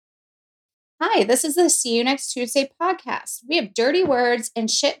Hi, this is the See You Next Tuesday podcast. We have dirty words and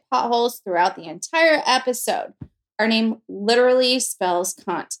shit potholes throughout the entire episode. Our name literally spells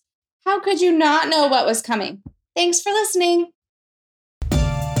cunt. How could you not know what was coming? Thanks for listening.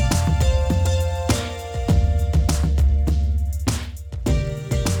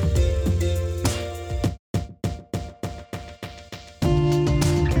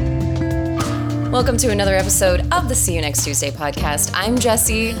 Welcome to another episode of the See You Next Tuesday podcast. I'm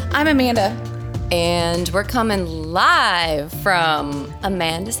Jessie. I'm Amanda. And we're coming live from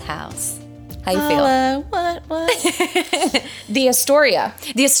Amanda's house. How you feel? Hello, what? The Astoria.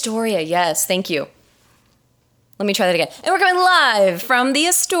 The Astoria, yes, thank you. Let me try that again. And we're coming live from the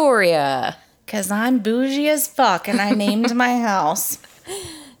Astoria. Because I'm bougie as fuck and I named my house.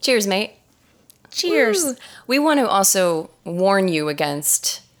 Cheers, mate. Cheers. Woo. We want to also warn you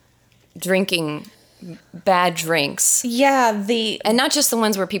against drinking bad drinks. Yeah, And not just the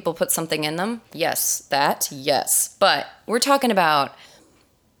ones where people put something in them. Yes. But we're talking about...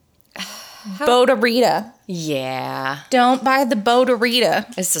 Botarita. Yeah. Don't buy the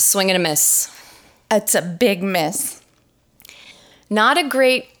Botarita. It's a swing and a miss. It's a big miss. Not a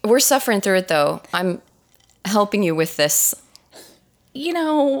great... We're suffering through it, though. I'm helping you with this. You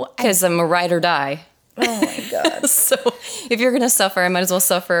know... Because I'm a ride or die. Oh, my God. So if you're going to suffer, I might as well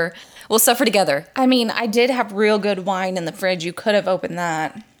suffer. We'll suffer together. I mean, I did have real good wine in the fridge. You could have opened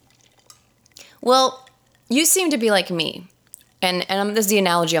that. Well, you seem to be like me. And this is the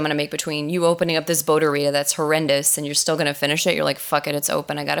analogy I'm going to make between you opening up this Botarita that's horrendous and you're still going to finish it. You're like, fuck it, it's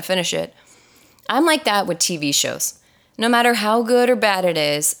open. I got to finish it. I'm like that with TV shows. No matter how good or bad it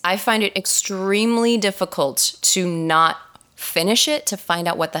is, I find it extremely difficult to not finish it to find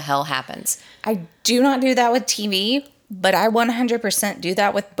out what the hell happens. I do not do that with TV, but I 100% do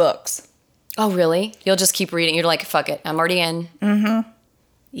that with books. Oh, really? You'll just keep reading. You're like, fuck it, I'm already in. Mm-hmm.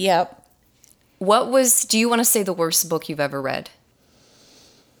 Yep. Do you want to say the worst book you've ever read?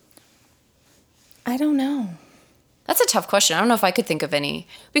 I don't know. That's a tough question. I don't know if I could think of any.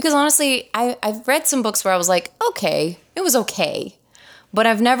 Because honestly, I've read some books where I was like, okay, it was okay. But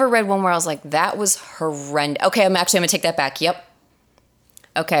I've never read one where I was like, that was horrendous. Okay, I'm going to take that back. Yep.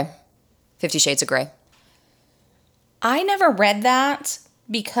 Okay. 50 Shades of Grey. I never read that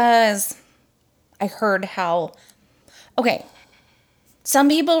because I heard how... Okay. Some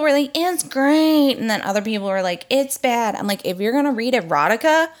people were like, it's great. And then other people were like, it's bad. I'm like, if you're going to read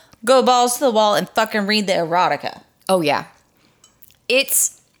erotica, go balls to the wall and fucking read the erotica. Oh, yeah.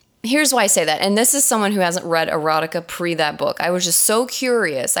 Here's why I say that. And this is someone who hasn't read erotica pre that book. I was just so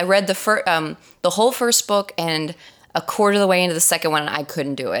curious. I read the whole first book and a quarter of the way into the second one, and I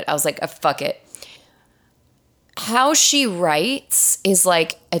couldn't do it. I was like, fuck it. How she writes is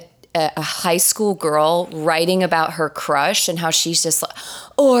like a high school girl writing about her crush and how she's just like,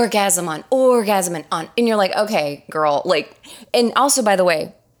 orgasm and on. And you're like, okay, girl. And also, by the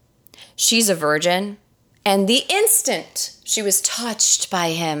way, she's a virgin. And the instant she was touched by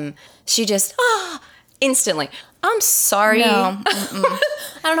him, she just, instantly. I'm sorry. No. I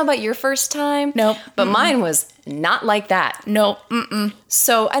don't know about your first time. Nope. But mine was not like that. Nope. Mm-mm.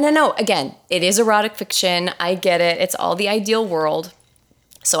 So, and I know, again, it is erotic fiction. I get it. It's all the ideal world.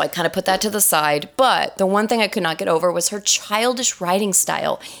 So I kind of put that to the side. But the one thing I could not get over was her childish writing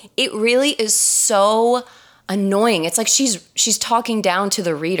style. It really is so annoying. It's like she's talking down to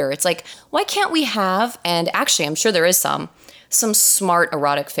the reader. It's like, why can't we have, and actually I'm sure there is some smart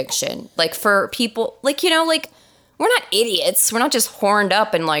erotic fiction. Like for people, like, we're not idiots. We're not just horned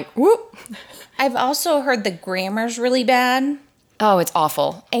up and like, whoop. I've also heard the grammar's really bad. Oh, it's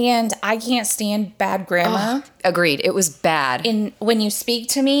awful. And I can't stand bad grammar. Agreed. It was bad. When you speak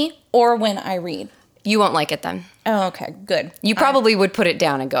to me or when I read. You won't like it then. Oh, okay. Good. You probably would put it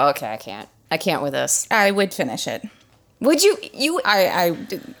down and go, okay, I can't with this. I would finish it. Would you?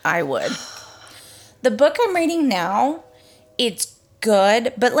 I would. The book I'm reading now, it's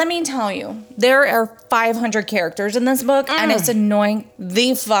good, but let me tell you, there are 500 characters in this book, and it's annoying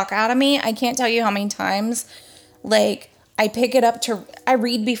the fuck out of me. I can't tell you how many times, I pick it up I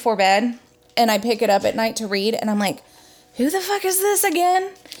read before bed, and I pick it up at night to read, and I'm like, who the fuck is this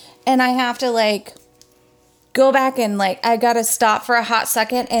again? And I have to, go back and, I gotta stop for a hot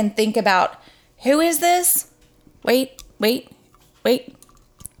second and think about, who is this? Wait.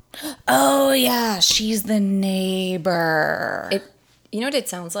 Oh, yeah, she's the neighbor. You know what it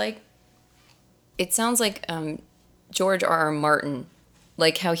sounds like? It sounds like George R.R. Martin,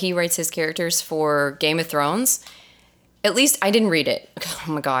 like how he writes his characters for Game of Thrones. At least I didn't read it.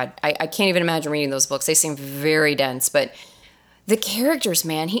 Oh my God. I can't even imagine reading those books. They seem very dense, but the characters,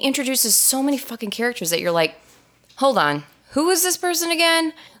 man, he introduces so many fucking characters that you're like, hold on, who is this person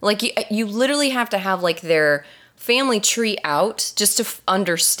again? Like, you literally have to have, like, their family tree out just to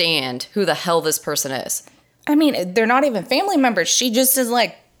understand who the hell this person is. I mean, they're not even family members. She just is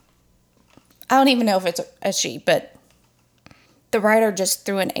like, I don't even know if it's a she, but the writer just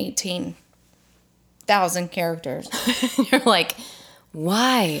threw in 18,000 characters. You're like,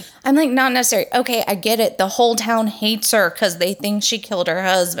 why? I'm like, not necessary. Okay, I get it. The whole town hates her because they think she killed her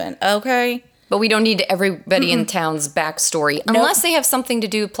husband. Okay. But we don't need everybody in town's backstory unless they have something to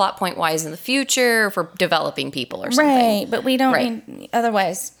do plot point wise in the future for developing people or something. Right, but we don't need,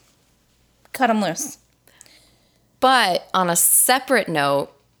 otherwise, cut them loose. But on a separate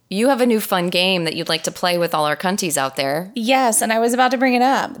note, you have a new fun game that you'd like to play with all our cunties out there. Yes, and I was about to bring it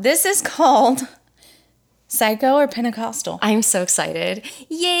up. This is called Psycho or Pentecostal. I'm so excited.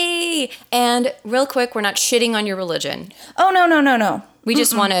 Yay! And real quick, we're not shitting on your religion. Oh, no. We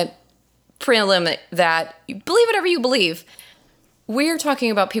just want to prelimit that. Believe whatever you believe. We're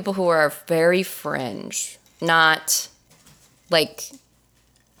talking about people who are very fringe, not like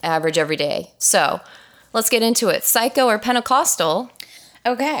average every day. So let's get into it. Psycho or Pentecostal?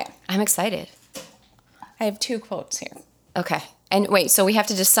 Okay. I'm excited. I have 2 quotes here. Okay. And wait, so we have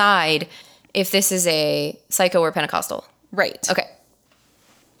to decide if this is a psycho or Pentecostal. Right. Okay.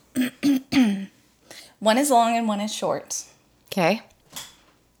 One is long and one is short. Okay.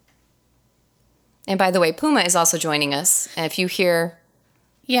 And by the way, Puma is also joining us. And if you hear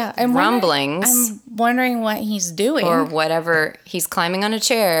I'm rumblings I'm wondering what he's doing. or whatever, he's climbing on a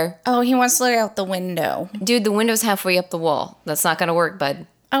chair. Oh, he wants to look out the window. Dude, the window's halfway up the wall. That's not going to work, bud.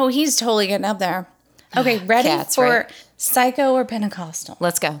 Oh, he's totally getting up there. Okay, ready Cats, for right? Psycho or Pentecostal?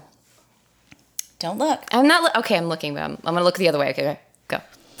 Let's go. Don't look. I'm not... okay, I'm looking, but I'm going to look the other way. Okay, go.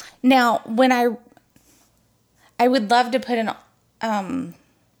 Now, when I would love to put in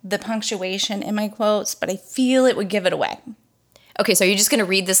the punctuation in my quotes, but I feel it would give it away. Okay, so you're just going to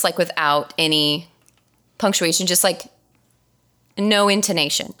read this like without any punctuation, just like no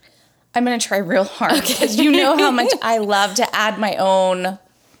intonation. I'm going to try real hard because you know how much I love to add my own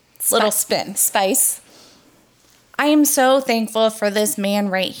little spin. Spice. I am so thankful for this man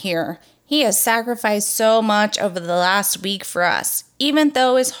right here. He has sacrificed so much over the last week for us, even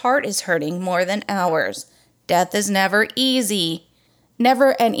though his heart is hurting more than ours. Death is never easy.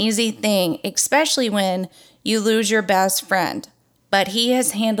 Never an easy thing, especially when you lose your best friend. But he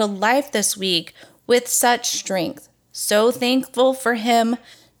has handled life this week with such strength. So thankful for him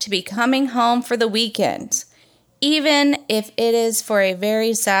to be coming home for the weekend, even if it is for a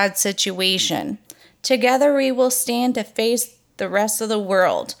very sad situation. Together we will stand to face the rest of the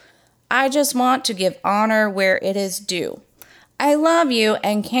world. I just want to give honor where it is due. I love you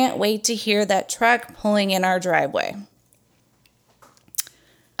and can't wait to hear that truck pulling in our driveway.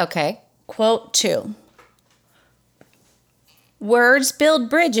 Okay. Quote 2. Words build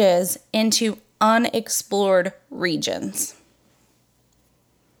bridges into unexplored regions.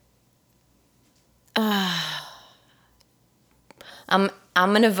 I'm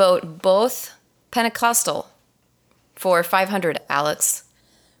going to vote both Pentecostal for 500, Alex.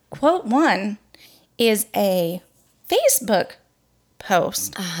 Quote 1 is a Facebook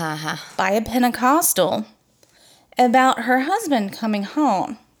post by a Pentecostal about her husband coming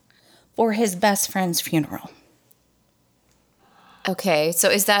home for his best friend's funeral. Okay, so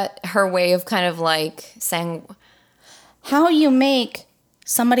is that her way of kind of like saying... How you make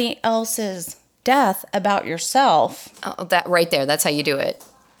somebody else's death about yourself. Oh, that right there, that's how you do it.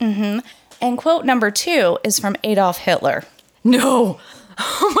 Mm-hmm. And quote number 2 is from Adolf Hitler. No!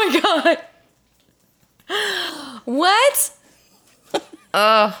 Oh my God! What?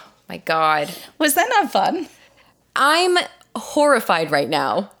 Oh my God. Was that not fun? I'm horrified right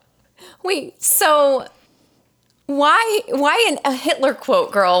now. Wait, so... Why a Hitler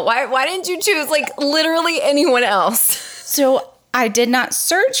quote, girl? Why didn't you choose like literally anyone else? So I did not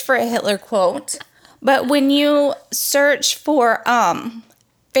search for a Hitler quote, but when you search for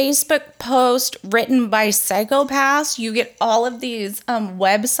Facebook post written by psychopaths, you get all of these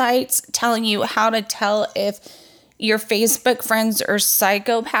websites telling you how to tell if your Facebook friends are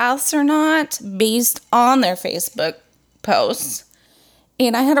psychopaths or not based on their Facebook posts.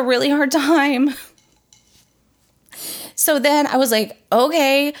 And I had a really hard time. So then I was like,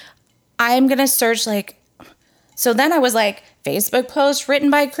 okay, I'm going to search so then I was like, Facebook post written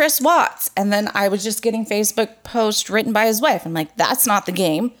by Chris Watts. And then I was just getting Facebook post written by his wife. I'm like, that's not the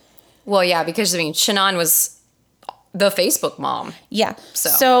game. Well, yeah, because I mean, Shannon was the Facebook mom. Yeah.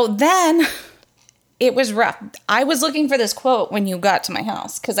 So then it was rough. I was looking for this quote when you got to my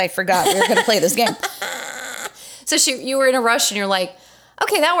house because I forgot we were going to play this game. So you were in a rush and you're like,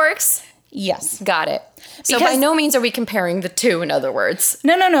 okay, that works. Yes. Got it. So Because- by no means are we comparing the two, in other words.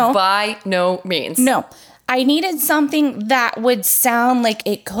 No. By no means. No. I needed something that would sound like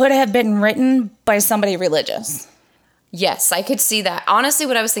it could have been written by somebody religious. Yes, I could see that. Honestly,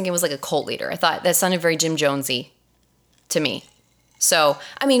 what I was thinking was like a cult leader. I thought that sounded very Jim Jonesy to me. So,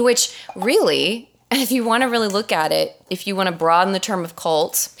 I mean, which really, if you want to really look at it, if you want to broaden the term of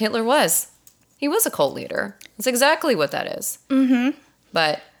cult, Hitler was. He was a cult leader. That's exactly what that is. Mm-hmm.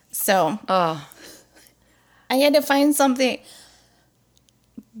 But, So, I had to find something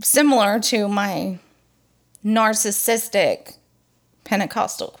similar to my narcissistic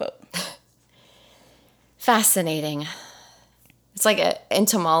Pentecostal quote. fascinating. It's like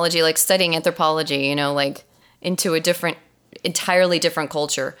entomology, like studying anthropology, you know, like into a entirely different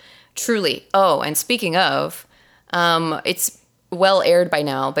culture. Truly. Oh, and speaking of, it's well aired by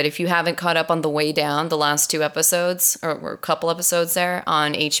now, but if you haven't caught up on The Way Down, the last 2 episodes, or a couple episodes there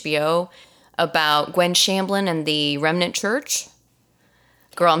on HBO, about Gwen Shamblin and the Remnant Church,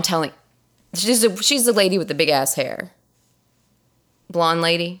 girl, I'm telling, she's the lady with the big ass hair. Blonde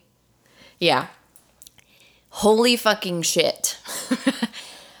lady. Yeah. Holy fucking shit.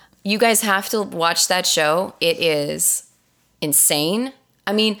 You guys have to watch that show. It is insane.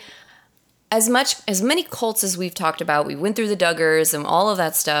 I mean, as many cults as we've talked about, we went through the Duggars and all of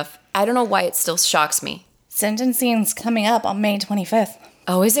that stuff. I don't know why it still shocks me. Sentencing's coming up on May 25th.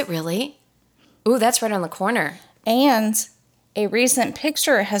 Oh, is it really? Ooh, that's right on the corner. And a recent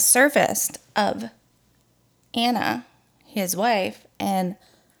picture has surfaced of Anna, his wife, and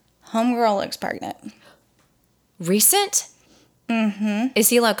homegirl looks pregnant. Recent? Mm-hmm. Is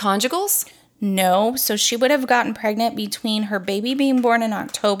he allowed conjugals? No, so she would have gotten pregnant between her baby being born in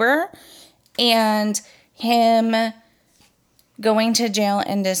October and him going to jail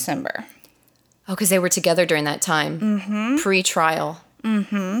in December. Oh, because they were together during that time. Mm-hmm. Pre-trial.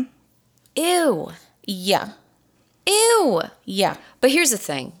 Mm-hmm. Ew. Yeah. Ew. Yeah. But here's the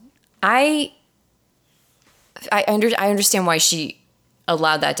thing. I understand why she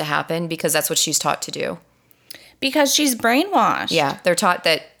allowed that to happen, because that's what she's taught to do. Because she's brainwashed. Yeah, they're taught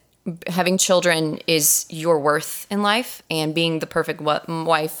that having children is your worth in life, and being the perfect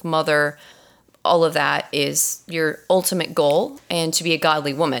wife, mother, all of that is your ultimate goal, and to be a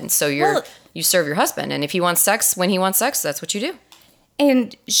godly woman. So you serve your husband, and if he wants sex when he wants sex, that's what you do.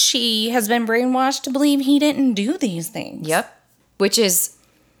 And she has been brainwashed to believe he didn't do these things. Yep. Which is,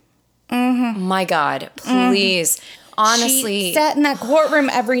 my God, please. Honestly. She sat in that courtroom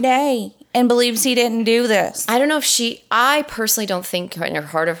every day and believes he didn't do this. I don't know if I personally don't think in her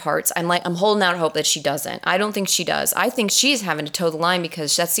heart of hearts, I'm holding out hope that she doesn't. I don't think she does. I think she's having to toe the line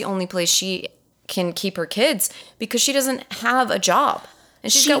because that's the only place she can keep her kids, because she doesn't have a job.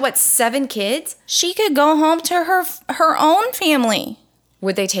 And she's got, 7 kids? She could go home to her own family.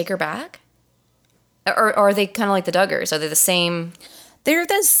 Would they take her back? Or are they kind of like the Duggars? Are they the same? They're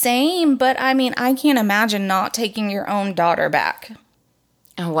the same, but I mean, I can't imagine not taking your own daughter back.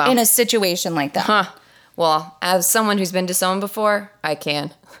 Oh, wow. In a situation like that. Huh. Well, as someone who's been disowned before, I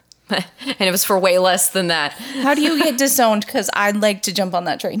can. And it was for way less than that. How do you get disowned? Because I'd like to jump on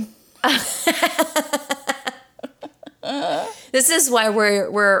that train. This is why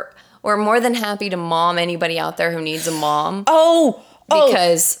we're more than happy to mom anybody out there who needs a mom. Oh.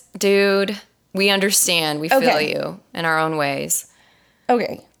 Because, dude, we understand. We feel you in our own ways.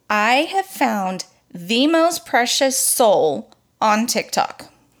 Okay. I have found the most precious soul on TikTok.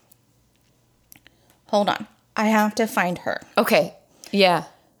 Hold on. I have to find her. Okay. Yeah.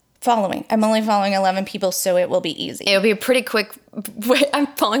 Following. I'm only following 11 people, so it will be easy. It'll be a pretty quick. I'm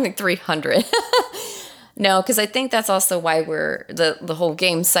following like 300. No, because I think that's also why we're the whole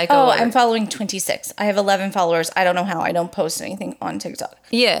game cycle. Oh, I'm following 26. I have 11 followers. I don't know how. I don't post anything on TikTok.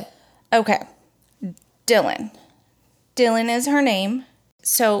 Yeah. Okay. Dylan. Dylan is her name.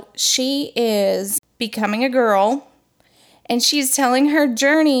 So she is becoming a girl, and she's telling her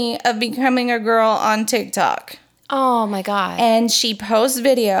journey of becoming a girl on TikTok. Oh, my God. And she posts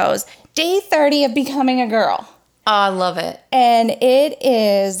videos. Day 30 of becoming a girl. Oh, I love it. And it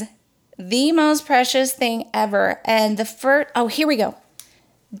is the most precious thing ever. And the first, here we go.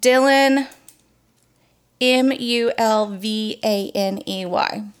 Dylan, Mulvaney.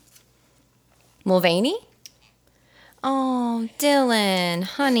 Mulvaney? Oh, Dylan,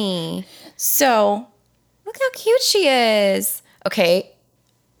 honey. So, look how cute she is. Okay,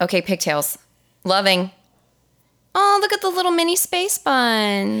 pigtails. Loving. Oh, look at the little mini space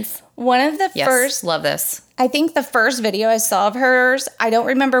buns. one of the first, love this. I think the first video I saw of hers, I don't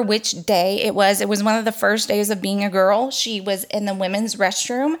remember which day it was. It was one of the first days of being a girl. She was in the women's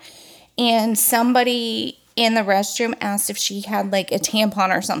restroom, and somebody in the restroom asked if she had like a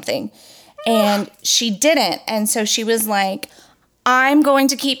tampon or something. And she didn't. And so she was like, I'm going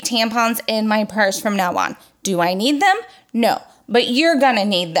to keep tampons in my purse from now on. Do I need them? No, but you're going to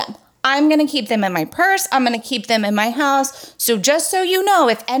need them. I'm going to keep them in my purse. I'm going to keep them in my house. So just so you know,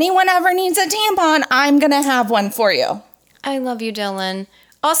 if anyone ever needs a tampon, I'm going to have one for you. I love you, Dylan.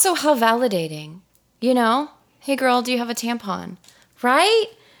 Also, how validating. You know? Hey, girl, do you have a tampon? Right?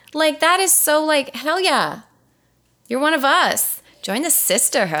 Like, that is so, like, hell yeah. You're one of us. Join the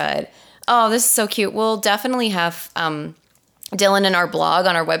sisterhood. Oh, this is so cute. We'll definitely have Dylan in our blog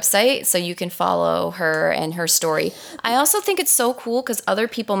on our website so you can follow her and her story. I also think it's so cool because other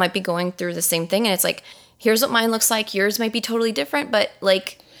people might be going through the same thing, and it's like, here's what mine looks like. Yours might be totally different, but,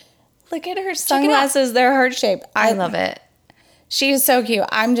 like, look at her sunglasses. They're heart-shaped. I love it. She is so cute.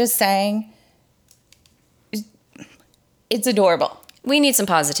 I'm just saying, it's adorable. We need some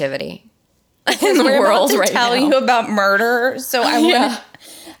positivity in the world right now. Tell you about murder, so I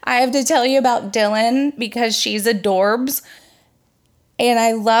have to tell you about Dylan because she's adorbs, and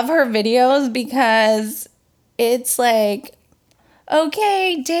I love her videos because it's like,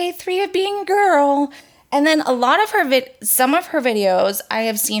 okay, day 3 of being a girl, and then a lot of her some of her videos I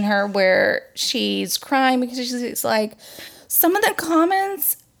have seen her where she's crying because she's like, some of the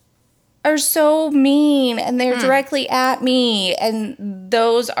comments are so mean and they're directly at me, and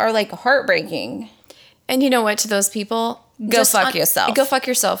those are like heartbreaking. And you know what, to those people, Go fuck yourself. Go fuck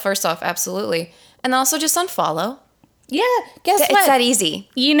yourself, first off, absolutely. And also just unfollow. Yeah, guess what? It's that easy.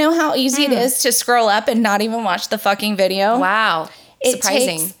 You know how easy it is to scroll up and not even watch the fucking video? Wow.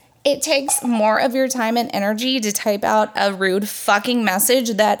 Surprising. It takes more of your time and energy to type out a rude fucking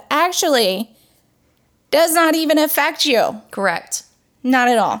message that actually does not even affect you. Correct. Not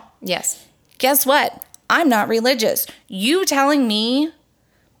at all. Yes. Guess what? I'm not religious. You telling me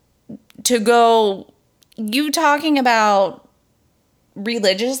to go, you talking about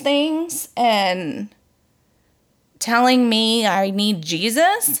religious things and telling me I need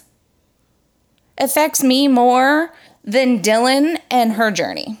Jesus affects me more than Dylan and her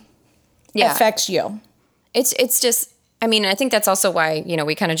journey. Yeah. Affects you. It's just, I mean, I think that's also why, you know,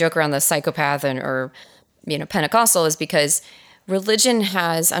 we kind of joke around the psychopath or, you know, Pentecostal, is because religion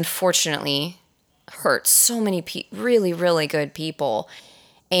has unfortunately hurt so many really, really good people.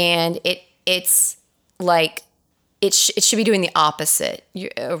 And it's like, it should be doing the opposite.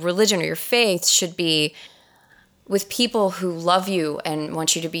 A religion or your faith should be with people who love you and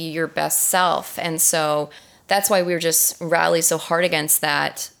want you to be your best self. And so that's why we're just rally so hard against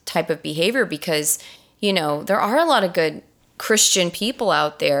that type of behavior, because, you know, there are a lot of good Christian people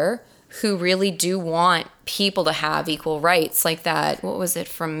out there who really do want people to have equal rights, like that. What was it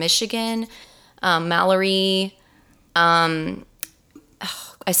from Michigan? Mallory.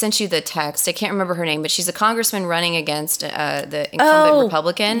 I sent you the text. I can't remember her name, but she's a congressman running against the incumbent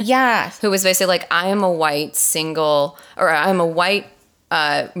Republican. Yeah. Who was basically like, I am a white single, or I'm a white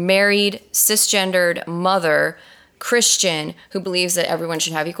married cisgendered mother Christian who believes that everyone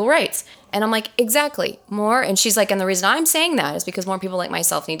should have equal rights. And I'm like, exactly, more. And she's like, and the reason I'm saying that is because more people like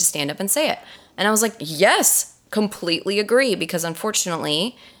myself need to stand up and say it. And I was like, yes, completely agree, because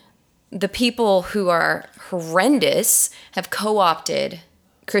unfortunately, the people who are horrendous have co-opted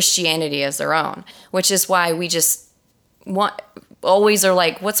Christianity as their own, which is why we just always are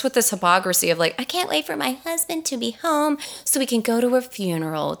like, what's with this hypocrisy of like, I can't wait for my husband to be home so we can go to a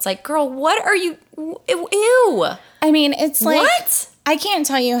funeral. It's like, girl, what are you? Ew. I mean, it's like, what? I can't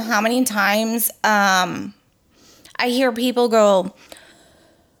tell you how many times I hear people go,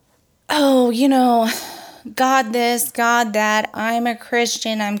 oh, you know, God this, God that, I'm a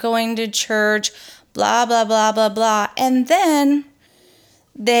Christian, I'm going to church, blah, blah, blah, blah, blah. And then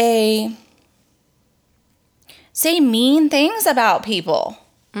they say mean things about people.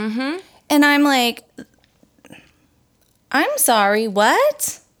 Mm-hmm. And I'm like, I'm sorry,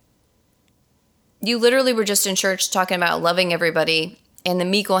 what? You literally were just in church talking about loving everybody and the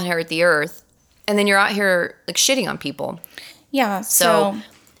meek will inherit the earth. And then you're out here like shitting on people. Yeah. So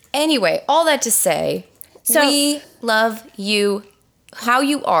anyway, all that to say, we love you how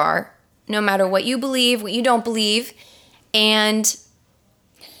you are, no matter what you believe, what you don't believe. And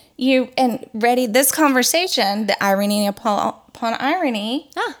ready, this conversation, the irony upon irony,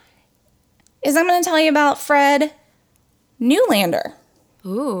 is I'm going to tell you about Fred Newlander.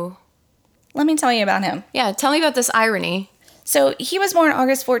 Ooh. Let me tell you about him. Yeah, tell me about this irony. So he was born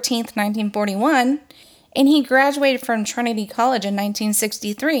August 14th, 1941, and he graduated from Trinity College in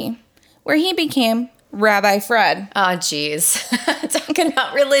 1963, where he became Rabbi Fred. Oh, geez. Talking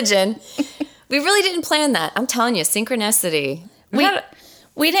about religion. We really didn't plan that. I'm telling you, synchronicity.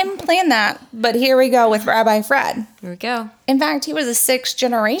 We didn't plan that, but here we go with Rabbi Fred. Here we go. In fact, he was a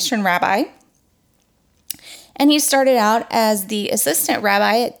 6th-generation rabbi. And he started out as the assistant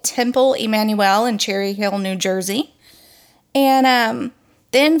rabbi at Temple Emmanuel in Cherry Hill, New Jersey. And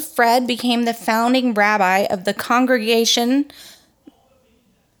then Fred became the founding rabbi of the Congregation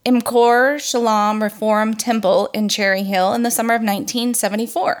Imkor Shalom Reform Temple in Cherry Hill in the summer of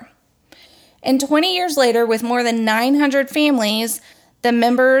 1974. And 20 years later, with more than 900 families,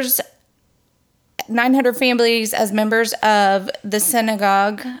 900 families as members of the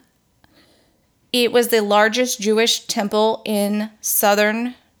synagogue, it was the largest Jewish temple in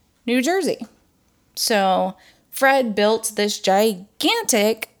southern New Jersey. So Fred built this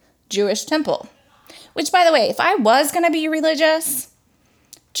gigantic Jewish temple. Which, by the way, if I was going to be religious,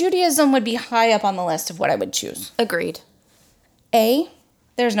 Judaism would be high up on the list of what I would choose. Agreed. A,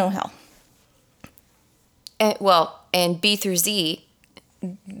 there's no hell. And B through Z,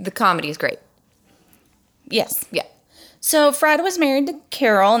 the comedy is great. Yes. Yeah. So Fred was married to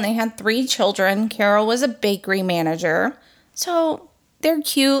Carol, and they had 3 children. Carol was a bakery manager. So they're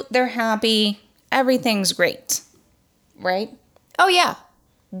cute, they're happy, everything's great. Right? Oh, yeah.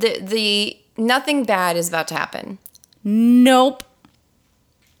 The nothing bad is about to happen. Nope.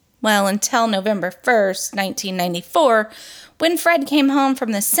 Well, until November 1st, 1994, when Fred came home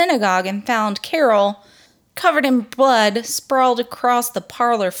from the synagogue and found Carol covered in blood sprawled across the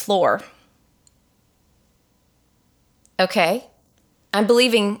parlor floor. Okay. I'm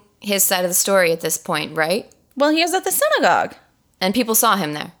believing his side of the story at this point, right? Well, he was at the synagogue. And people saw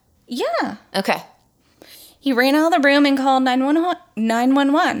him there. Yeah. Okay. He ran out of the room and called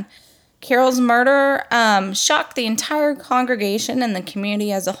 911. Carol's murder shocked the entire congregation and the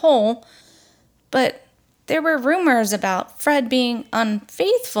community as a whole, but there were rumors about Fred being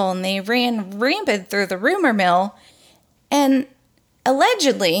unfaithful, and they ran rampant through the rumor mill, and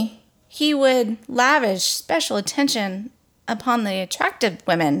allegedly he would lavish special attention upon the attractive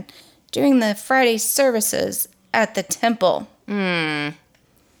women during the Friday services at the temple.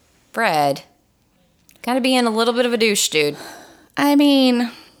 Fred. Gotta being a little bit of a douche, dude. I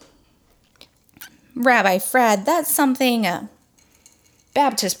mean, Rabbi Fred, that's something a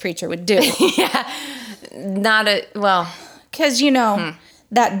Baptist preacher would do. Yeah. Well. Because,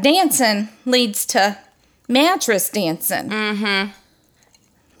 that dancing leads to mattress dancing. Mm-hmm.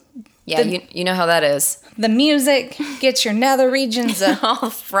 Yeah, you know how that is. The music gets your nether regions all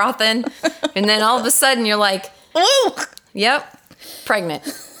frothing. And then all of a sudden you're like, ooh! Yep, pregnant.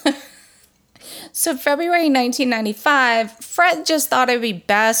 So February 1995, Fred just thought it would be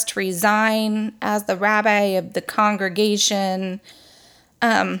best to resign as the rabbi of the congregation.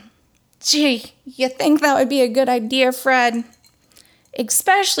 Gee, you think that would be a good idea, Fred?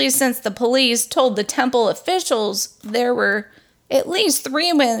 Especially since the police told the temple officials there were at least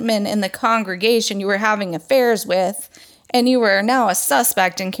 3 women in the congregation you were having affairs with, and you were now a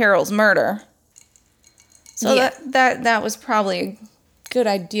suspect in Carol's murder. So yeah. that was probably a good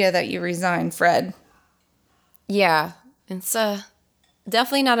idea that you resign, Fred. Yeah, it's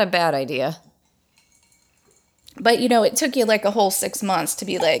definitely not a bad idea. But, it took you like a whole 6 months to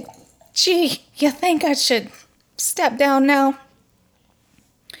be like, gee, you think I should step down now?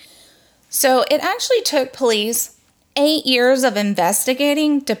 So it actually took police 8 years of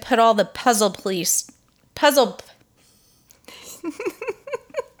investigating to put all the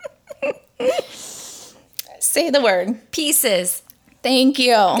say the word. Pieces. Thank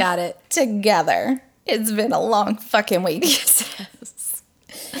you. Got it. Together. It's been a long fucking week. Yes.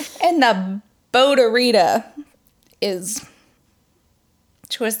 And the Bodarita is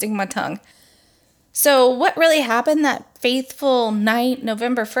twisting my tongue. So what really happened that fateful night,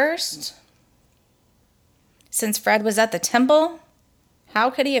 November 1st? Since Fred was at the temple, how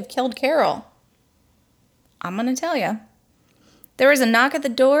could he have killed Carol? I'm going to tell you. There was a knock at the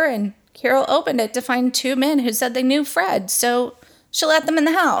door, and Carol opened it to find 2 men who said they knew Fred, so she let them in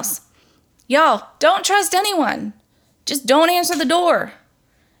the house. Y'all, don't trust anyone. Just don't answer the door.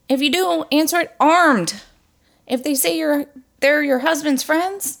 If you do, answer it armed. If they say they're your husband's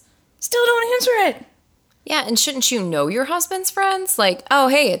friends, still don't answer it. Yeah, and shouldn't you know your husband's friends? Like, oh,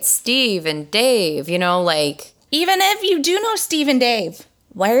 hey, it's Steve and Dave, like... Even if you do know Steve and Dave,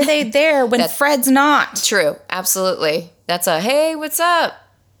 why are they there when Fred's not? True, absolutely. That's a, hey, what's up?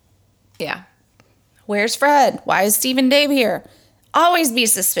 Yeah. Where's Fred? Why is Steve and Dave here? Always be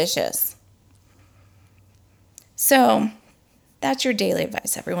suspicious. So, that's your daily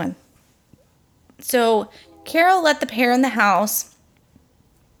advice, everyone. So, Carol let the pair in the house.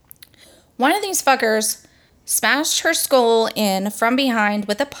 One of these fuckers smashed her skull in from behind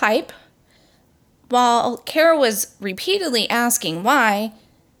with a pipe, while Carol was repeatedly asking why,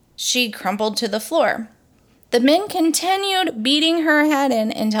 she crumpled to the floor. The men continued beating her head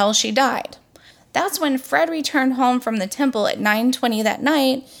in until she died. That's when Fred returned home from the temple at 9:20 that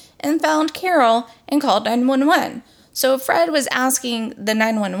night and found Carol and called 911. So Fred was asking the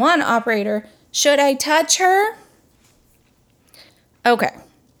 911 operator, should I touch her? Okay.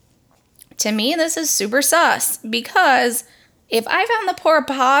 To me, this is super sus because if I found the poor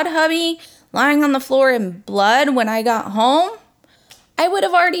pod hubby lying on the floor in blood when I got home, I would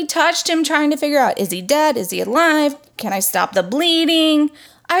have already touched him trying to figure out, is he dead? Is he alive? Can I stop the bleeding?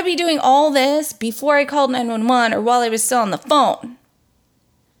 I'd be doing all this before I called 911 or while I was still on the phone.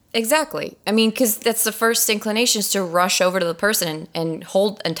 Exactly. I mean, because that's the first inclination is to rush over to the person and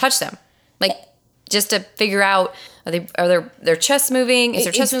hold and touch them. Like, just to figure out, are their chest moving? Is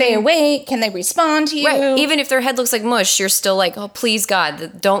their chest moving? Stay awake? Can they respond to you? Right. Even if their head looks like mush, you're still like, oh, please,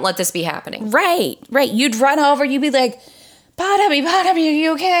 God, don't let this be happening. Right. You'd run over. You'd be like, pod hubby, are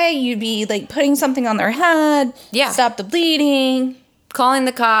you okay? You'd be like putting something on their head. Yeah. Stop the bleeding. Calling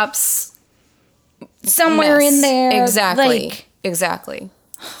the cops. Somewhere Mess. in there. Exactly. Exactly.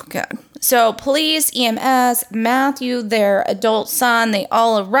 Oh, God. So police, EMS, Matthew, their adult son, they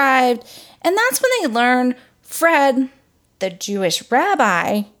all arrived. And that's when they learned Fred, the Jewish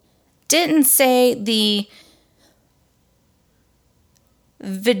rabbi, didn't say the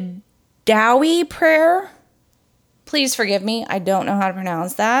Vidawi prayer. Please forgive me. I don't know how to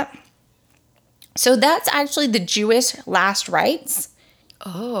pronounce that. So that's actually the Jewish last rites.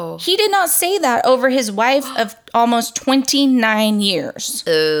 Oh. He did not say that over his wife of almost 29 years.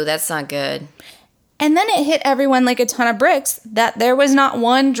 Oh, that's not good. And then it hit everyone like a ton of bricks that there was not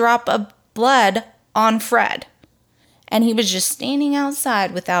one drop of blood on Fred. And he was just standing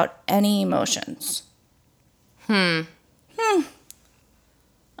outside without any emotions. I'm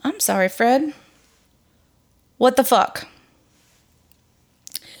sorry, Fred. What the fuck?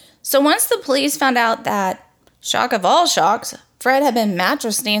 So once the police found out that, shock of all shocks, Fred had been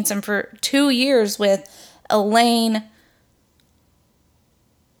mattress dancing for 2 years with Elaine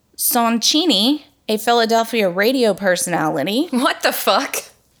Soncini, a Philadelphia radio personality. What the fuck?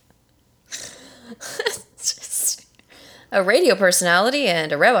 Just a radio personality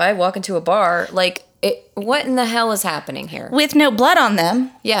and a rabbi walk into a bar. Like, what in the hell is happening here? With no blood on them.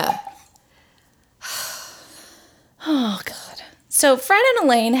 Yeah. Oh, God. So Fred and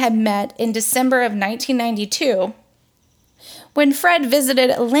Elaine had met in December of 1992 when Fred visited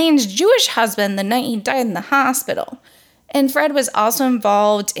Elaine's Jewish husband the night he died in the hospital. And Fred was also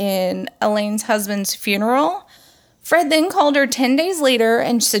involved in Elaine's husband's funeral. Fred then called her 10 days later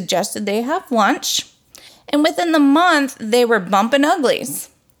and suggested they have lunch. And within the month, they were bumping uglies.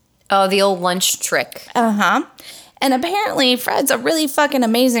 Oh, the old lunch trick. Uh-huh. And apparently, Fred's a really fucking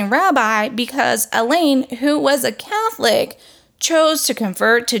amazing rabbi because Elaine, who was a Catholic, chose to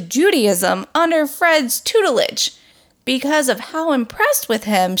convert to Judaism under Fred's tutelage because of how impressed with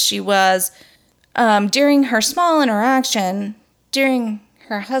him she was during her small interaction during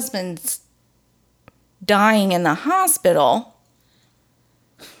her husband's dying in the hospital.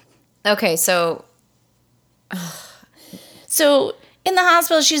 Okay, so in the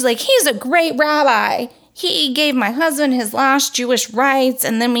hospital, she's like, he's a great rabbi. He gave my husband his last Jewish rites,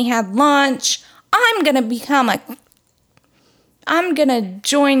 and then we had lunch. I'm going to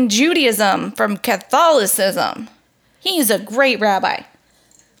join Judaism from Catholicism. He's a great rabbi.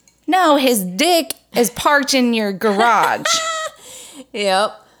 No, his dick is parked in your garage.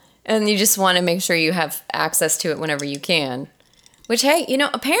 Yep. And you just want to make sure you have access to it whenever you can. Which, hey,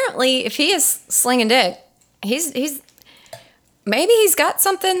 apparently if he is slinging dick, he's maybe he's got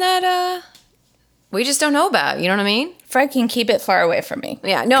something that we just don't know about. You know what I mean? Fred can keep it far away from me.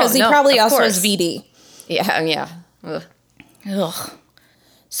 Yeah, no, because he probably of also course. has VD. Yeah. Ugh.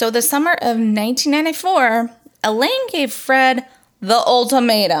 So the summer of 1994, Elaine gave Fred the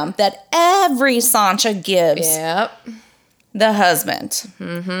ultimatum that every Sancha gives Yep. the husband.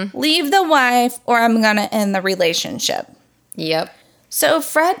 Mm-hmm. Leave the wife or I'm going to end the relationship. Yep. So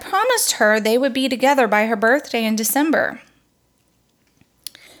Fred promised her they would be together by her birthday in December.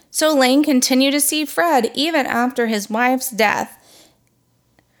 So Elaine continued to see Fred even after his wife's death.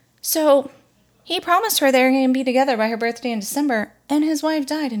 So he promised her they were going to be together by her birthday in December, and his wife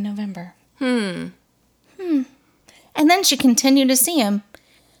died in November. And then she continued to see him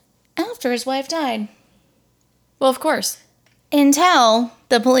after his wife died. Well, of course. Until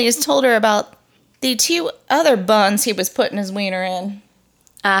the police told her about the 2 other buns he was putting his wiener in.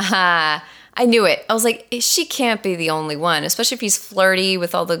 Aha. I knew it. I was like, she can't be the only one, especially if he's flirty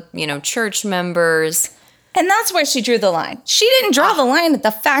with all the, church members. And that's where she drew the line. She didn't draw the line at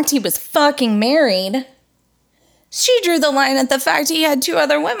the fact he was fucking married. She drew the line at the fact he had 2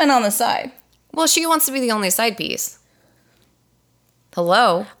 other women on the side. Well, she wants to be the only side piece.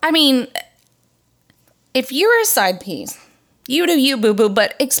 Hello? I mean, if you're a side piece, you do you, boo-boo,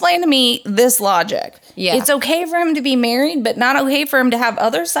 but explain to me this logic. Yeah. It's okay for him to be married, but not okay for him to have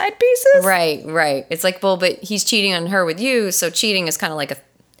other side pieces? Right. It's like, well, but he's cheating on her with you, so cheating is kind of like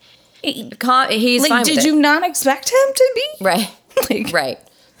he's Like, fine did with you it. not expect him to be? Right. Like, Right.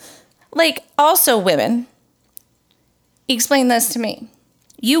 Like, also women, explain this to me.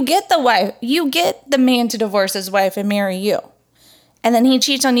 You get the man to divorce his wife and marry you. And then he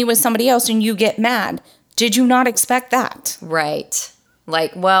cheats on you with somebody else and you get mad. Did you not expect that? Right.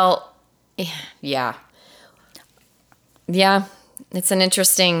 Like, well, yeah. Yeah. It's an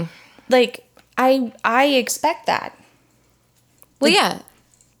interesting... Like, I expect that. Well, yeah.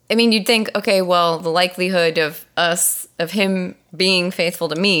 I mean, you'd think, okay, well, the likelihood of him being faithful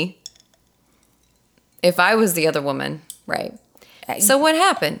to me, if I was the other woman, right? So what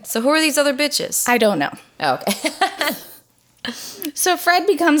happened? So who are these other bitches? I don't know. Oh, okay. So Fred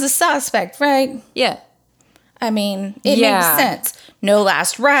becomes a suspect, right? Yeah. I mean, it makes sense. No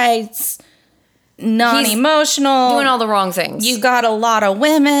last rites, non-emotional. Doing all the wrong things. You got a lot of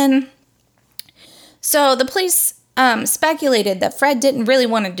women. So the police speculated that Fred didn't really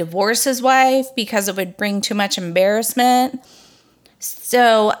want to divorce his wife because it would bring too much embarrassment.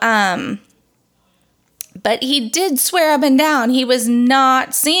 So, but he did swear up and down he was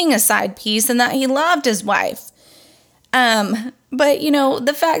not seeing a side piece and that he loved his wife. But, you know,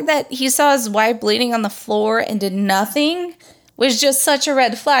 the fact that he saw his wife bleeding on the floor and did nothing was just such a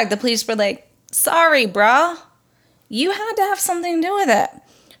red flag. The police were like, sorry, brah. You had to have something to do with it.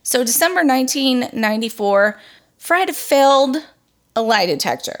 So December 1994, Fred failed a lie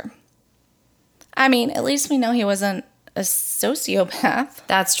detector. I mean, at least we know he wasn't a sociopath.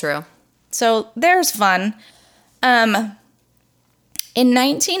 That's true. So there's fun. In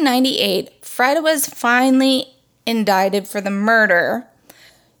 1998, Fred was finally indicted for the murder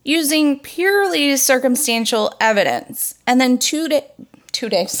using purely circumstantial evidence. And then 2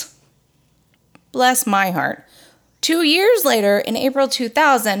 days, bless my heart, 2 years later, in April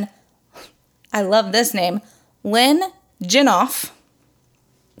 2000, I love this name, Lynn Jinoff.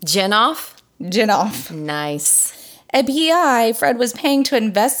 Jinoff? Nice. A PI Fred was paying to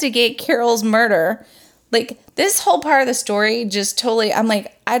investigate Carol's murder. Like, this whole part of the story just totally, I'm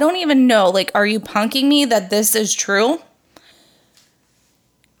like, I don't even know. Like, are you punking me that this is true?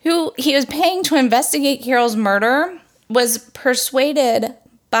 Who he was paying to investigate Carol's murder was persuaded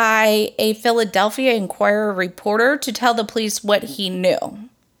by a Philadelphia Inquirer reporter to tell the police what he knew.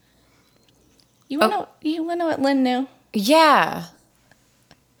 You want to know what Lynn knew? Yeah.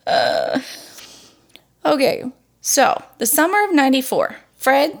 Okay, so the summer of 94,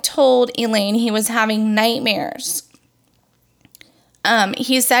 Fred told Elaine he was having nightmares.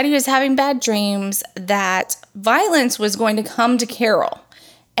 He said he was having bad dreams, that violence was going to come to Carol,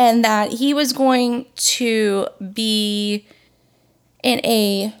 and that he was going to be in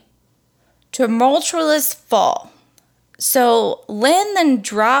a tumultuous fall. So Lynn then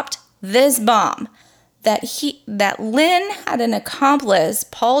dropped this bomb that Lynn had an accomplice,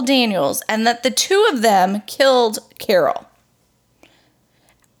 Paul Daniels, and that the 2 of them killed Carol.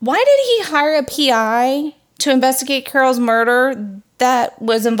 Why did he hire a PI to investigate Carol's murder that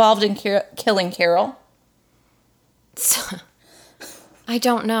was involved in killing Carol? I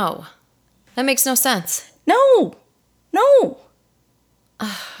don't know. That makes no sense. No.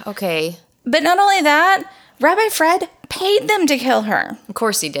 Okay. But not only that, Rabbi Fred paid them to kill her. Of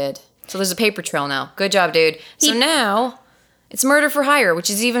course he did. So there's a paper trail now. Good job, dude. So now it's murder for hire, which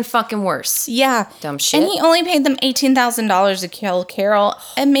is even fucking worse. Yeah. Dumb shit. And he only paid them $18,000 to kill Carol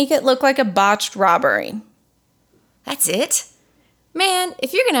and make it look like a botched robbery. That's it? Man,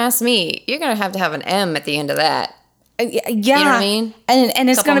 if you're going to ask me, you're going to have an M at the end of that. Yeah. You know what I mean? And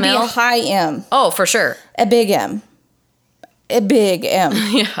it's Couple going to be a mil? high M. Oh, for sure. A big M. A big M.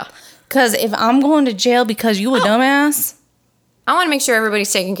 Yeah. Because if I'm going to jail because you a dumbass, I want to make sure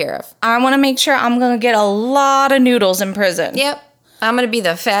everybody's taken care of. I want to make sure I'm going to get a lot of noodles in prison. Yep. I'm going to be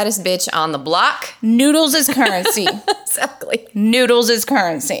the fattest bitch on the block. Noodles is currency. Exactly. Noodles is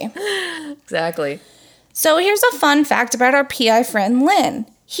currency. Exactly. So here's a fun fact about our PI friend, Lynn.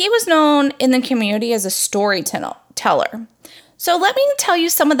 He was known in the community as a storyteller. So let me tell you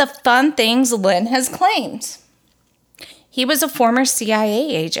some of the fun things Lynn has claimed. He was a former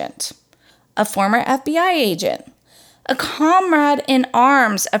CIA agent, a former FBI agent, a comrade in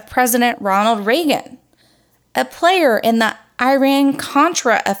arms of President Ronald Reagan, a player in the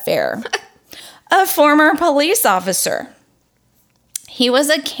Iran-Contra affair, a former police officer. He was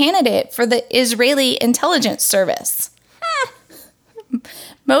a candidate for the Israeli intelligence service,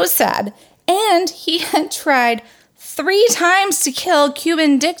 Mossad, and he had tried 3 times to kill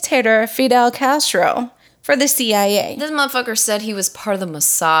Cuban dictator Fidel Castro for the CIA. This motherfucker said he was part of the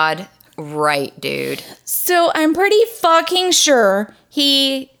Mossad. Right, dude. So I'm pretty fucking sure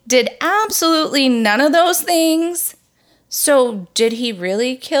he did absolutely none of those things. So did he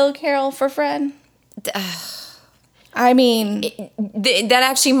really kill Carol for Fred? I mean... That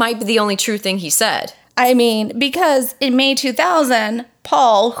actually might be the only true thing he said. I mean, because in May 2000,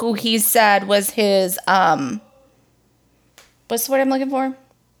 Paul, who he said was his, what's the word I'm looking for?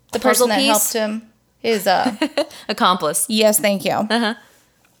 The person that helped him. His, accomplice. Yes, thank you. Uh-huh.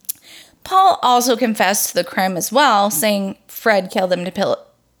 Paul also confessed to the crime as well, saying Fred paid them to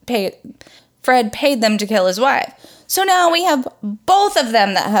kill his wife. So now we have both of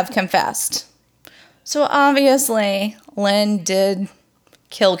them that have confessed. So obviously, Lynn did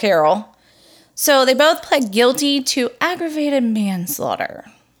kill Carol. So they both pled guilty to aggravated manslaughter.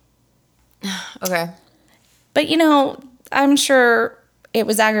 Okay. But, I'm sure it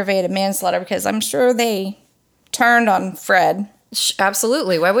was aggravated manslaughter because I'm sure they turned on Fred.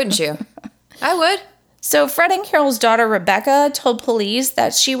 Absolutely. Why wouldn't you? I would. So Fred and Carol's daughter, Rebecca, told police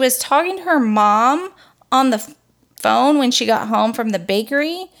that she was talking to her mom on the phone when she got home from the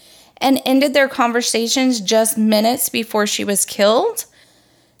bakery and ended their conversations just minutes before she was killed.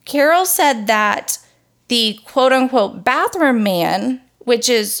 Carol said that the quote-unquote bathroom man, which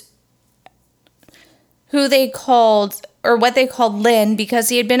is who they called, or what they called Lynn, because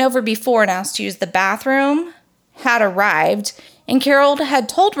he had been over before and asked to use the bathroom, had arrived. And Carol had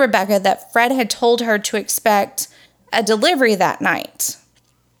told Rebecca that Fred had told her to expect a delivery that night.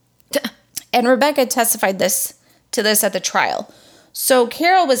 And Rebecca testified to this at the trial. So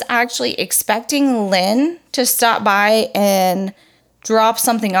Carol was actually expecting Lynn to stop by and drop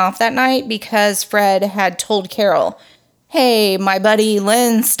something off that night because Fred had told Carol, hey, my buddy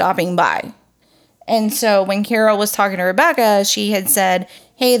Lynn's stopping by. And so when Carol was talking to Rebecca, she had said,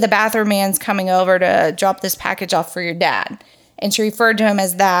 hey, the bathroom man's coming over to drop this package off for your dad. And she referred to him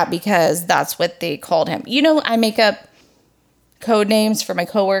as that because that's what they called him. I make up code names for my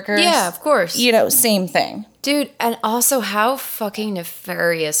coworkers. Yeah, of course. Same thing. Dude, and also how fucking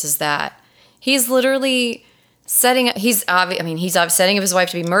nefarious is that? He's literally setting up his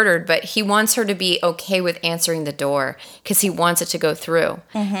wife to be murdered, but he wants her to be okay with answering the door because he wants it to go through.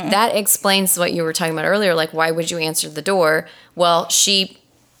 Mm-hmm. That explains what you were talking about earlier, like why would you answer the door? Well,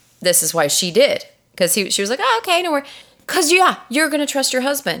 this is why she did. Because she was like, oh, okay, no worries. Because, yeah, you're going to trust your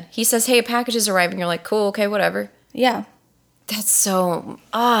husband. He says, hey, a package is arriving. You're like, cool, okay, whatever. Yeah. That's so,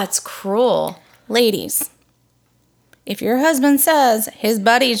 it's cruel. Ladies, if your husband says his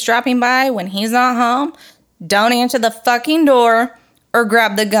buddy's dropping by when he's not home, don't answer the fucking door or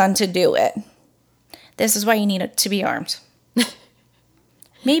grab the gun to do it. This is why you need to be armed.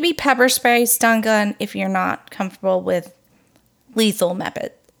 Maybe pepper spray, stun gun if you're not comfortable with lethal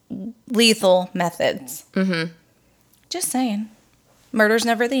methods. Mm-hmm. Just saying. Murder's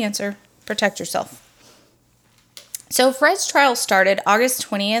never the answer. Protect yourself. So Fred's trial started August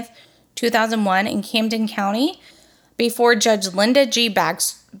 20th, 2001 in Camden County before Judge Linda G.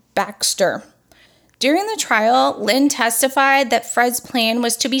 Baxter. During the trial, Lynn testified that Fred's plan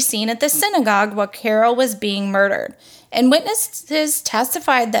was to be seen at the synagogue while Carol was being murdered. And witnesses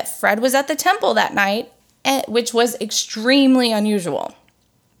testified that Fred was at the temple that night, which was extremely unusual.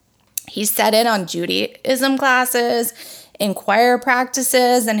 He sat in on Judaism classes, in choir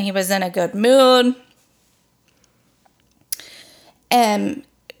practices, and he was in a good mood. And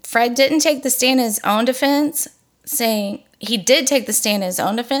Fred didn't take the stand in his own defense, saying he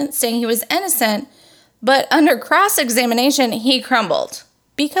was innocent, but under cross-examination, he crumbled.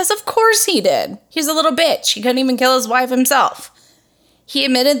 Because of course he did. He's a little bitch. He couldn't even kill his wife himself. He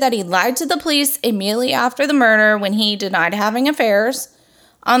admitted that he lied to the police immediately after the murder when he denied having affairs.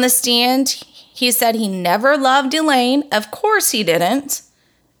 On the stand, he said he never loved Elaine. Of course he didn't.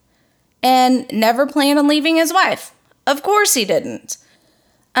 And never planned on leaving his wife. Of course he didn't.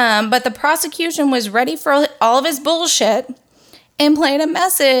 But the prosecution was ready for all of his bullshit and played a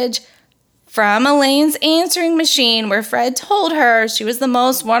message from Elaine's answering machine where Fred told her she was the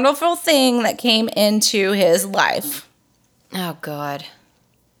most wonderful thing that came into his life. Oh, God.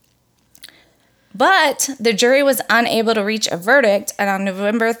 But the jury was unable to reach a verdict, and on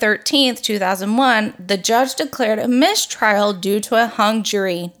November 13th, 2001, the judge declared a mistrial due to a hung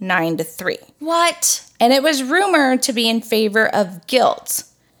jury 9-3. What? And it was rumored to be in favor of guilt.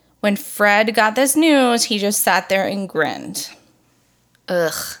 When Fred got this news, he just sat there and grinned.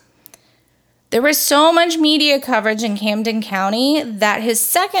 Ugh. There was so much media coverage in Camden County that his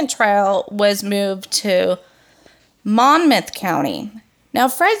second trial was moved to Monmouth County. Now,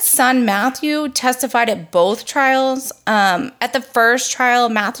 Fred's son, Matthew, testified at both trials. At the first trial,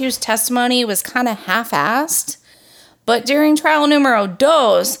 Matthew's testimony was kind of half-assed. But during trial numero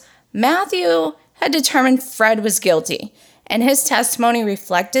dos, Matthew had determined Fred was guilty, and his testimony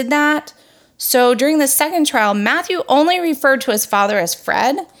reflected that. So during the second trial, Matthew only referred to his father as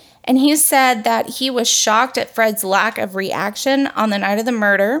Fred, and he said that he was shocked at Fred's lack of reaction on the night of the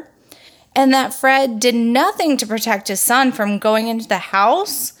murder, and that Fred did nothing to protect his son from going into the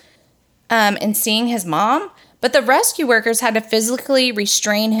house and seeing his mom, but the rescue workers had to physically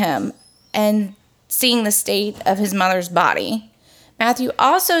restrain him and seeing the state of his mother's body. Matthew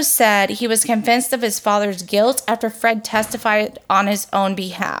also said he was convinced of his father's guilt after Fred testified on his own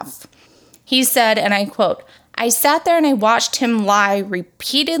behalf. He said, and I quote, "I sat there and I watched him lie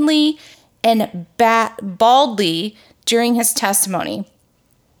repeatedly and baldly during his testimony.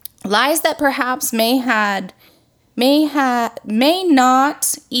 Lies that perhaps may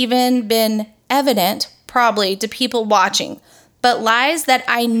not even been evident, probably, to people watching, but lies that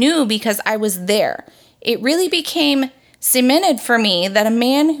I knew because I was there. It really became cemented for me that a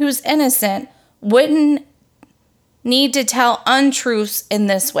man who's innocent wouldn't need to tell untruths in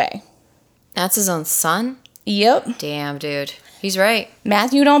this way." That's his own son? Yep. Damn, dude. He's right.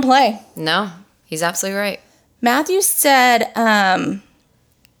 Matthew don't play. No, he's absolutely right. Matthew said,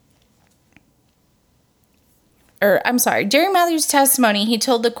 during Matthew's testimony, he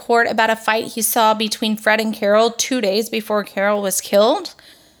told the court about a fight he saw between Fred and Carol 2 days before Carol was killed.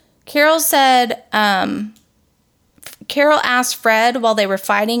 Carol said, Carol asked Fred while they were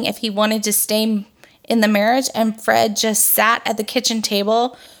fighting if he wanted to stay in the marriage, and Fred just sat at the kitchen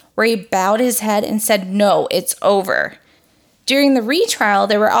table where he bowed his head and said, "No, it's over." During the retrial,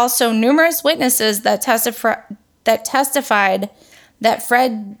 there were also numerous witnesses that testified that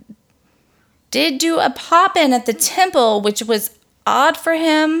Fred did do a pop-in at the temple, which was odd for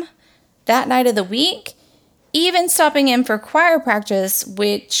him that night of the week, even stopping in for choir practice,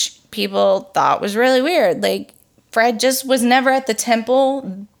 which people thought was really weird. Like, Fred just was never at the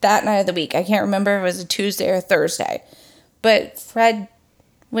temple that night of the week. I can't remember if it was a Tuesday or Thursday, but Fred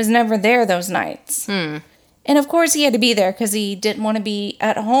was never there those nights. And of course he had to be there because he didn't want to be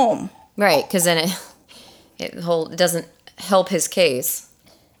at home. Right, because then it doesn't help his case.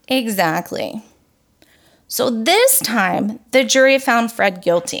 Exactly. So this time, the jury found Fred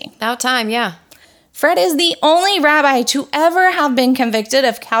guilty. About time, yeah. Fred is the only rabbi to ever have been convicted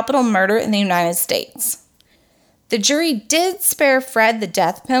of capital murder in the United States. The jury did spare Fred the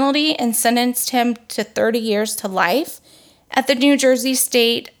death penalty and sentenced him to 30 years to life at the New Jersey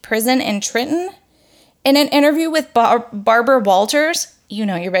State Prison in Trenton. In an interview with Barbara Walters, you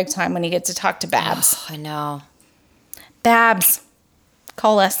know you're big time when you get to talk to Babs. Oh, I know. Babs,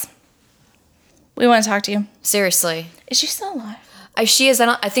 call us. We want to talk to you. Seriously. Is she still alive? She is.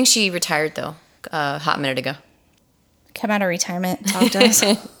 I think she retired, though, a hot minute ago. Come out of retirement. Talk to us.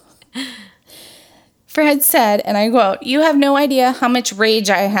 Fred said, and I quote, "You have no idea how much rage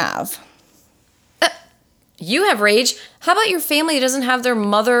I have." You have rage? How about your family doesn't have their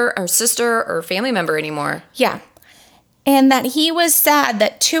mother or sister or family member anymore? Yeah. And that he was sad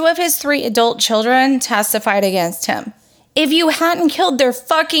that 2 of his 3 adult children testified against him. If you hadn't killed their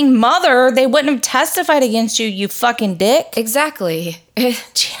fucking mother, they wouldn't have testified against you, you fucking dick. Exactly.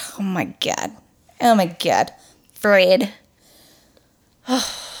 Oh my God. Oh my God. Fred.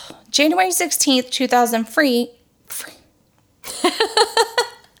 January 16th, 2003.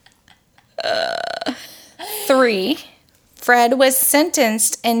 Fred was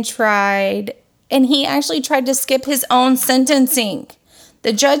sentenced and tried, and he actually tried to skip his own sentencing.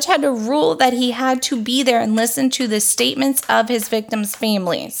 The judge had to rule that he had to be there and listen to the statements of his victims'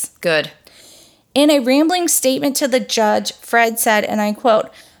 families. Good. In a rambling statement to the judge, Fred said, and I quote,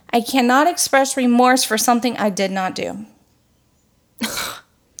 "I cannot express remorse for something I did not do."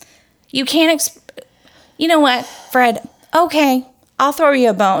 You can't You know what, Fred? Okay, I'll throw you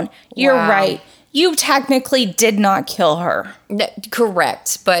a bone. You're right. You technically did not kill her.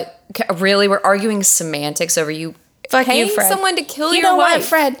 Correct, but really, we're arguing semantics over you paying you, Fred. Someone to kill you your know wife. What,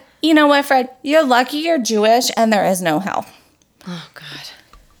 Fred? You know what, Fred? You're lucky you're Jewish and there is no hell. Oh, God.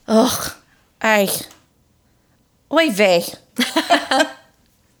 Ugh. Oy vey.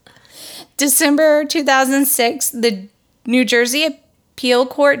 December 2006, the New Jersey Appeal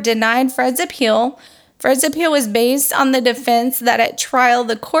Court denied Fred's appeal. Fred's appeal was based on the defense that at trial,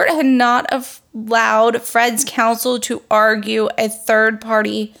 the court had not allowed Fred's counsel to argue a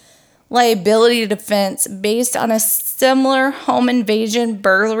third-party liability defense based on a similar home invasion,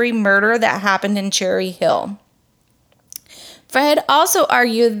 burglary, murder that happened in Cherry Hill. Fred also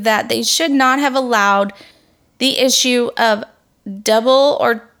argued that they should not have allowed the issue of double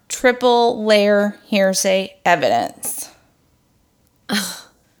or triple layer hearsay evidence.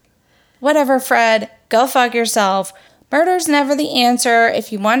 Whatever, Fred. Go fuck yourself. Murder's never the answer.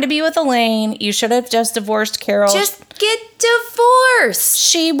 If you wanted to be with Elaine, you should have just divorced Carol. Just get divorced.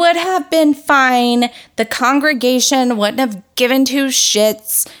 She would have been fine. The congregation wouldn't have given two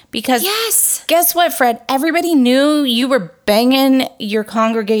shits because Yes. guess what, Fred? Everybody knew you were banging your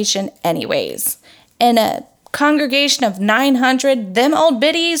congregation anyways. In a congregation of 900, them old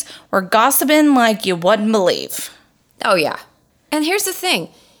biddies were gossiping like you wouldn't believe. Oh, yeah. And here's the thing.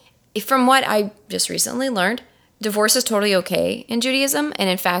 From what I just recently learned, divorce is totally okay in Judaism. And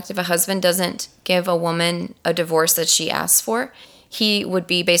in fact, if a husband doesn't give a woman a divorce that she asks for, he would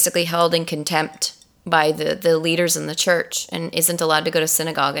be basically held in contempt by the leaders in the church and isn't allowed to go to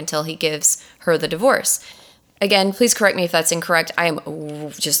synagogue until he gives her the divorce. Again, please correct me if that's incorrect. I am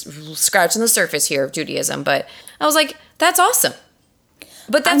just scratching the surface here of Judaism, but I was like, that's awesome.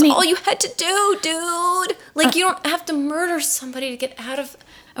 But that's all you had to do, dude. Like, you don't have to murder somebody to get out of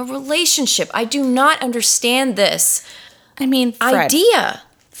a relationship. I do not understand this Fred, idea.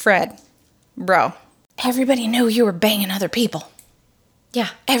 Fred, bro, everybody knew you were banging other people. Yeah.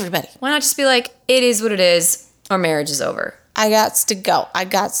 Everybody. Why not just be like, it is what it is. Our marriage is over. I gots to go. I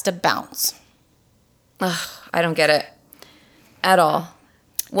gots to bounce. Ugh, I don't get it at all.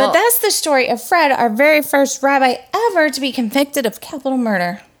 Well, But that's the story of Fred, our very first rabbi ever to be convicted of capital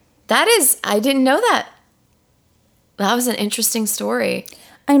murder. I didn't know that. That was an interesting story.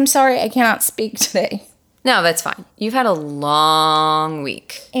 I'm sorry I cannot speak today. No, that's fine. You've had a long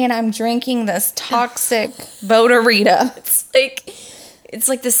week. And I'm drinking this toxic Bodarita. It's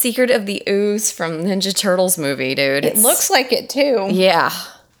like the secret of the ooze from Ninja Turtles movie, dude. It looks like it too. Yeah.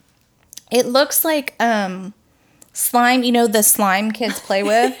 It looks like slime, the slime kids play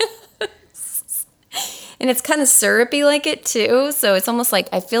with. And it's kind of syrupy like it too. So it's almost like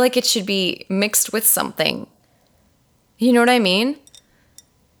I feel like it should be mixed with something. You know what I mean?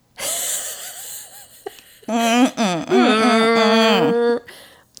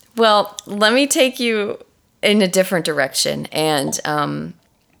 Well, let me take you in a different direction. And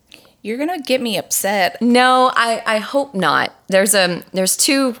You're going to get me upset. no, I hope not. There's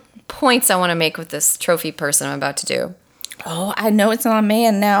 2 points I want to make with this trophy person I'm about to do. Oh, I know it's not a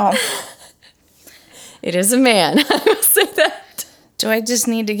man now. It is a man. I will say that. Do I just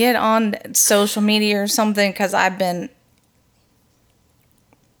need to get on social media or something? Because I've been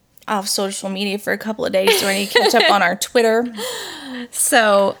off social media for a couple of days. Do I need to catch up on our Twitter?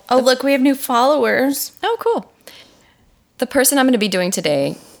 So, Oh, look, we have new followers. oh, cool. The person I'm going to be doing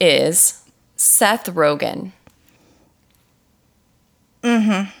today is Seth Rogen.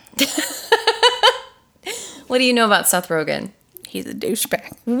 What do you know about Seth Rogen? He's a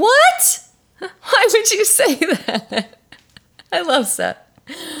douchebag. What? Why would you say that? I love Seth.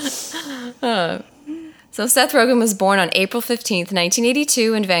 So Seth Rogen was born on April 15th,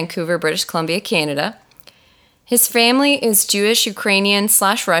 1982 in Vancouver, British Columbia, Canada. His family is Jewish, Ukrainian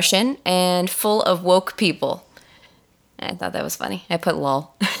 / Russian, and full of woke people. I thought that was funny. I put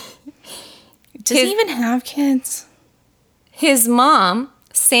lol. Does he even have kids? His mom,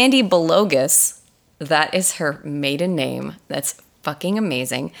 Sandy Belogas, that is her maiden name. That's fucking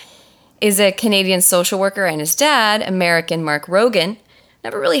amazing. Is a Canadian social worker, and his dad, American Mark Rogen,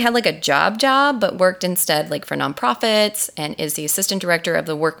 never really had like a job, but worked instead like for nonprofits and is the assistant director of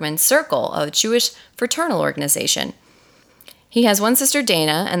the Workmen's Circle, a Jewish fraternal organization. He has one sister,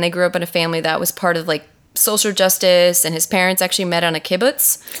 Dana, and they grew up in a family that was part of like social justice, and his parents actually met on a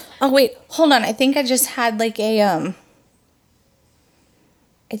kibbutz. Oh, wait. Hold on. I think I just had like a,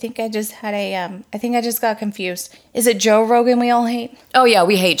 I think I just got confused. Is it Joe Rogan we all hate? Oh yeah,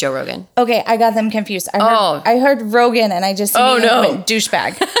 we hate Joe Rogan. Okay, I got them confused. I heard Rogan and I just went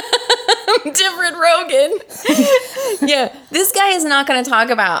douchebag. Different Rogan. Yeah, this guy is not going to talk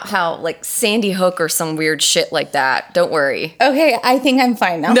about how like Sandy Hook or some weird shit like that. Don't worry. Okay, I think I'm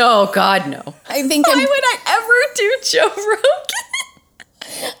fine now. No, God, no. I think Why would I ever do Joe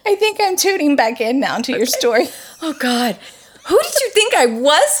Rogan? I think I'm tuning back in now to your story. Oh God, who did you think I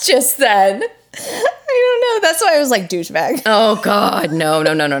was just then? I don't know. That's why I was like douchebag. Oh God, no.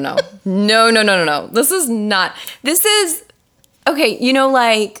 This is not. This is okay. You know,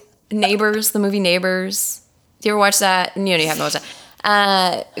 like Neighbors, the movie Neighbors. Do you ever watch that? You haven't watched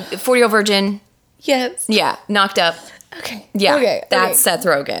that. 40-Year-Old Virgin. Yes. Yeah, Knocked Up. Okay. Yeah, Okay. that's Seth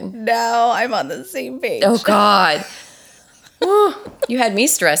Rogen. Now I'm on the same page. Oh God. Woo, you had me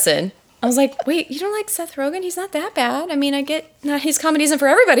stressing. I was like, wait, you don't like Seth Rogen? He's not that bad. I mean, I get not his comedy isn't for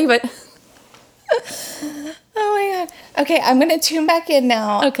everybody, but Oh my God. Okay, I'm going to tune back in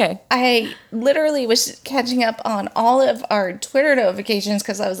now. Okay. I literally was catching up on all of our Twitter notifications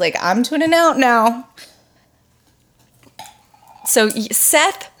because I was like, I'm tuning out now. So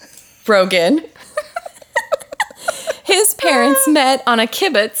Seth Rogen, his parents met on a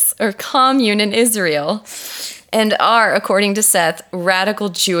kibbutz or commune in Israel and are, according to Seth, radical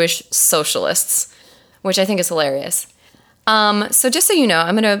Jewish socialists, which I think is hilarious. So just so you know,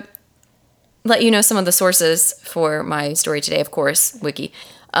 I'm going to let you know some of the sources for my story today, of course, Wiki.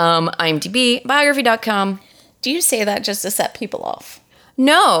 IMDb, biography.com. Do you say that just to set people off?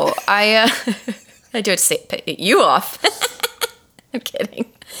 No, I do it to pay you off. I'm kidding.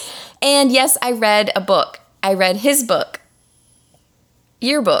 And yes, I read a book. I read his book,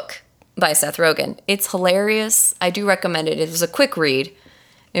 Yearbook by Seth Rogen. It's hilarious. I do recommend it. It was a quick read.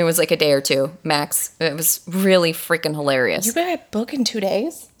 It was like a day or two, max. It was really freaking hilarious. You read a book in 2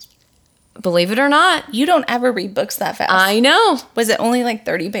 days? Believe it or not. You don't ever read books that fast. I know. Was it only like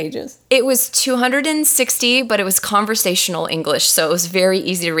 30 pages? It was 260, but it was conversational English, so it was very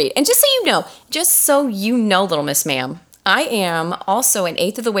easy to read. And just so you know, Little Miss Ma'am, I am also an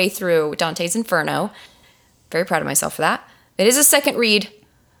eighth of the way through Dante's Inferno. Very proud of myself for that. It is a second read,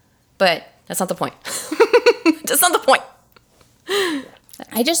 but that's not the point. That's not the point.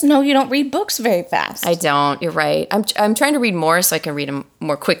 I just know you don't read books very fast. I don't. You're right. I'm trying to read more so I can read them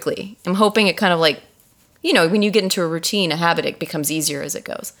more quickly. I'm hoping it kind of like, when you get into a routine, a habit, it becomes easier as it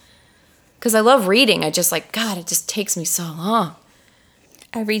goes. Because I love reading. I just God, it just takes me so long.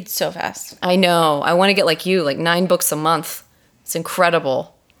 I read so fast. I know. I want to get like you, like 9 books a month. It's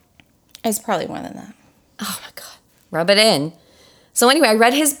incredible. It's probably more than that. Oh my God. Rub it in. So anyway, I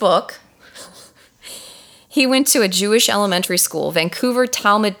read his book. He went to a Jewish elementary school, Vancouver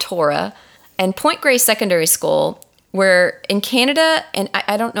Talmud Torah, and Point Grey Secondary School, where in Canada, and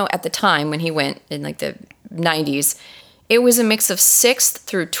I don't know at the time when he went in like the 90s, it was a mix of 6th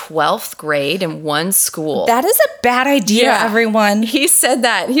through 12th grade in one school. That is a bad idea, everyone. He said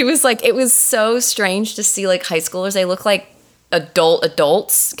that. He was like, it was so strange to see like high schoolers. They look like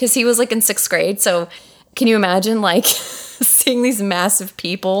adults because he was like in 6th grade. So can you imagine like seeing these massive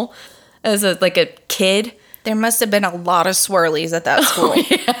people as a kid? There must have been a lot of swirlies at that school.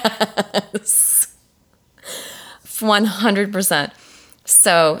 Oh, yes. 100%.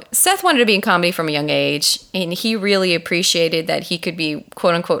 So Seth wanted to be in comedy from a young age, and he really appreciated that he could be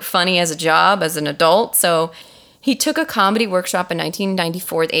quote unquote funny as a job, as an adult. So he took a comedy workshop in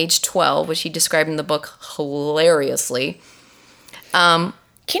 1994 at age 12, which he described in the book hilariously. Can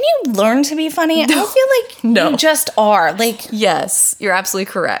you learn to be funny? No. I feel like you just are. Yes, you're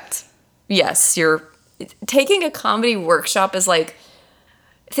absolutely correct. Yes, you're taking a comedy workshop is like,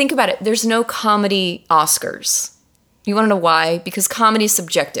 think about it. There's no comedy Oscars. You want to know why? Because comedy is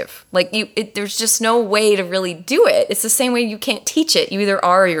subjective. There's just no way to really do it. It's the same way you can't teach it. You either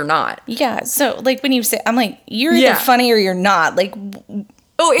are or you're not. Yeah. So when you say, I'm like, you're either funny or you're not. How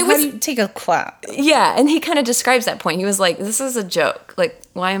do you take a class? Yeah, and he kind of describes that point. He was like, this is a joke.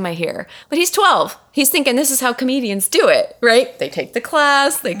 Why am I here? But he's 12. He's thinking this is how comedians do it, right? They take the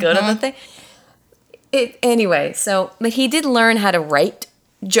class, they go to the thing. Anyway, but he did learn how to write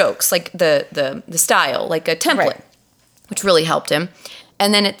jokes, like the style, like a template, right, which really helped him.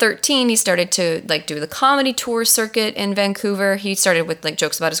 And then at 13, he started to do the comedy tour circuit in Vancouver. He started with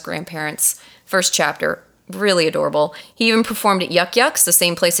jokes about his grandparents. First chapter, really adorable. He even performed at Yuck Yucks, the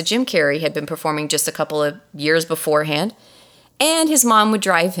same place that Jim Carrey had been performing just a couple of years beforehand. And his mom would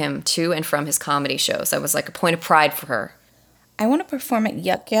drive him to and from his comedy shows. That was like a point of pride for her. I want to perform at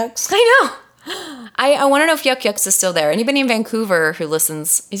Yuck Yucks. I know. I want to know if Yuck Yucks is still there. Anybody in Vancouver who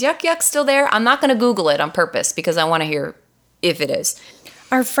listens, is Yuck Yucks still there? I'm not going to Google it on purpose because I want to hear if it is.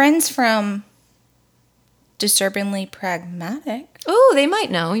 Our friends from Disturbingly Pragmatic. Oh, they might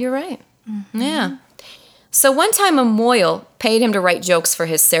know. You're right. Mm-hmm. Yeah. So one time a mohel paid him to write jokes for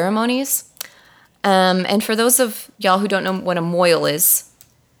his ceremonies. And for those of y'all who don't know what a mohel is,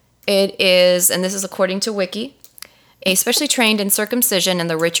 it is, and this is according to Wiki, a specially trained in circumcision and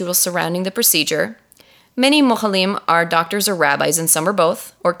the rituals surrounding the procedure. Many mohalim are doctors or rabbis, and some are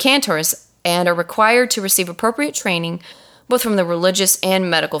both, or cantors, and are required to receive appropriate training both from the religious and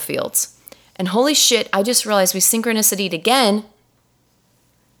medical fields. And holy shit, I just realized we synchronicity'd again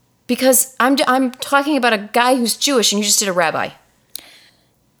because I'm talking about a guy who's Jewish and you just did a rabbi.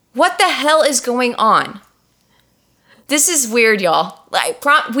 What the hell is going on? This is weird, y'all.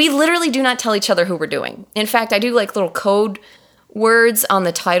 We literally do not tell each other who we're doing. In fact, I do little code words on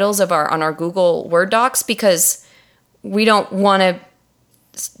the titles of on our Google Word docs because we don't want to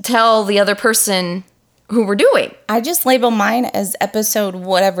tell the other person who we're doing. I just label mine as episode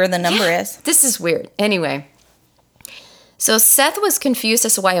whatever the number is. This is weird. Anyway, so Seth was confused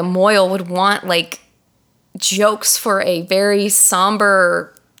as to why a Moyle would want like jokes for a very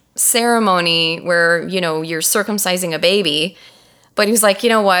somber ceremony where, you know, you're circumcising a baby. But he was like, you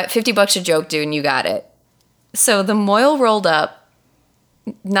know what, $50 a joke, dude, and you got it. So the Moyle rolled up,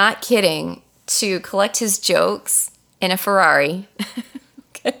 not kidding, to collect his jokes in a Ferrari.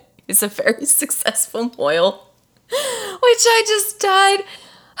 Okay. He's a very successful Moyle, which I just died.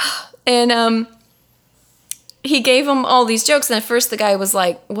 And he gave him all these jokes, and at first the guy was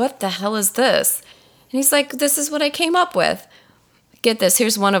like, what the hell is this? And he's like, this is what I came up with. Get this,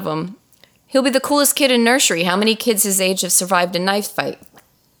 here's one of them. He'll be the coolest kid in nursery. How many kids his age have survived a knife fight?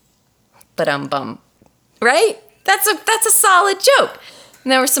 Bum. Right? That's a solid joke.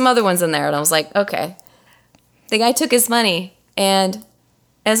 And there were some other ones in there, and I was like, okay. The guy took his money, and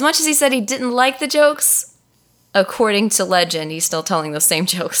as much as he said he didn't like the jokes, according to legend, he's still telling the same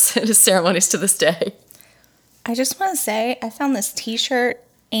jokes at his ceremonies to this day. I just want to say, I found this t-shirt,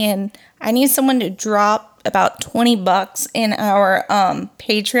 and I need someone to drop about $20 in our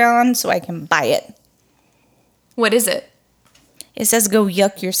Patreon so I can buy it. What is it? It says go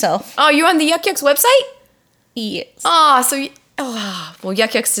yuck yourself. Oh, you're on the Yuck Yucks website? Yes. Well,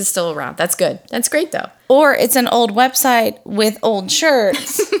 Yuck Yucks is still around. That's good. That's great, though. Or it's an old website with old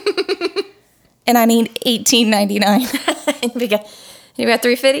shirts. And I need $18.99. And you got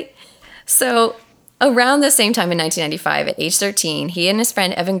 $3.50? So around the same time in 1995, at age 13, he and his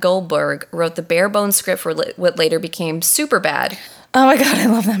friend Evan Goldberg wrote the bare bones script for what later became Superbad. Oh my God, I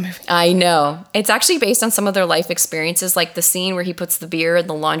love that movie. I know. It's actually based on some of their life experiences, like the scene where he puts the beer in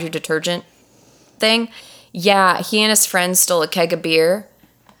the laundry detergent thing. Yeah, he and his friends stole a keg of beer,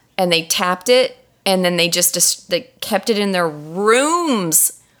 and they tapped it, and then they kept it in their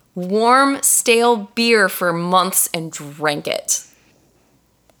rooms. Warm, stale beer for months and drank it.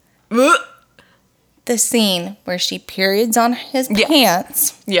 The scene where she periods on his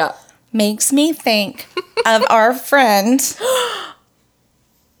pants makes me think of our friend.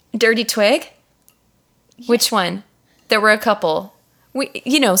 Dirty Twig? Yeah. Which one? There were a couple.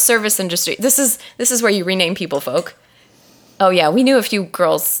 Service industry. This is where you rename people, folk. Oh yeah, we knew a few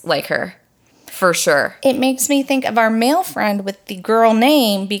girls like her. For sure. It makes me think of our male friend with the girl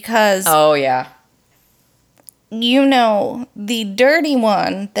name because... Oh yeah. You know, the dirty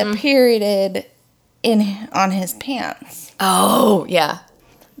one that perioded on his pants. Oh, yeah.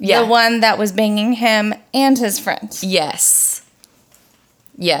 Yeah. The one that was banging him and his friends. Yes.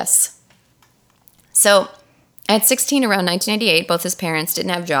 So, at 16, around 1998, both his parents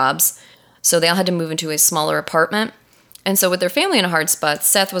didn't have jobs, so they all had to move into a smaller apartment. And so with their family in a hard spot,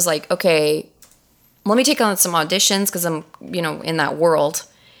 Seth was like, okay, let me take on some auditions because I'm, in that world.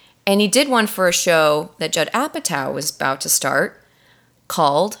 And he did one for a show that Judd Apatow was about to start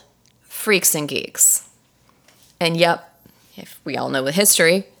called Freaks and Geeks. And yep, if we all know the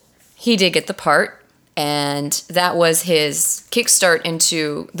history, he did get the part. And that was his kickstart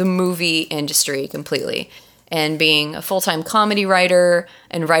into the movie industry completely. And being a full-time comedy writer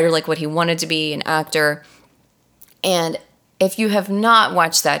and writer like what he wanted to be, an actor. And if you have not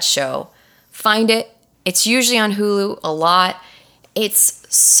watched that show, find it. It's usually on Hulu a lot. It's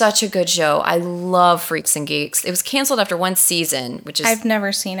such a good show. I love Freaks and Geeks. It was canceled after one season, which is... I've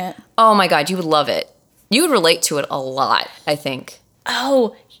never seen it. Oh my God, you would love it. You would relate to it a lot, I think.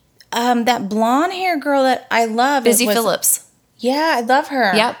 Oh, that blonde hair girl that I love. Busy Phillips. Yeah, I love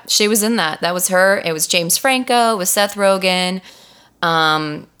her. Yep, she was in that. That was her. It was James Franco. It was Seth Rogen.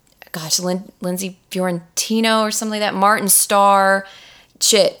 Lindsay Fiorentino or something like that. Martin Starr.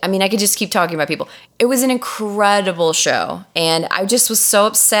 Shit. I mean, I could just keep talking about people. It was an incredible show. And I just was so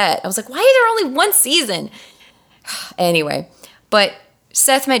upset. I was like, why is there only one season? Anyway, but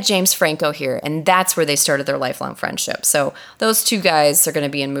Seth met James Franco here, and that's where they started their lifelong friendship. So those two guys are going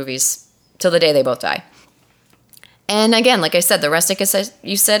to be in movies till the day they both die. And again, like I said, the rest, like I said,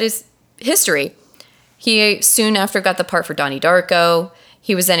 you said, is history. He soon after got the part for Donnie Darko.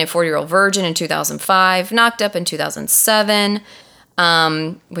 He was then a 40-Year-Old Virgin in 2005, Knocked Up in 2007,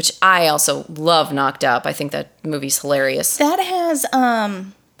 which I also love Knocked Up. I think that movie's hilarious. That has,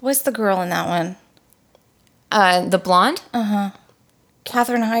 what's the girl in that one? The blonde? Uh-huh.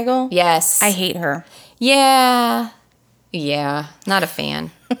 Katherine Heigl? Yes. I hate her. Yeah, not a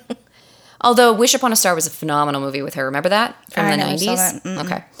fan. Although Wish Upon a Star was a phenomenal movie with her. Remember that? From the 90s? Saw that. Mm-mm.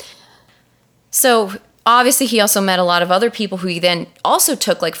 Okay. So obviously he also met a lot of other people who he then also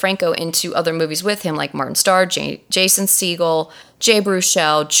took, like Franco, into other movies with him, like Martin Starr, Jason Segel, Jay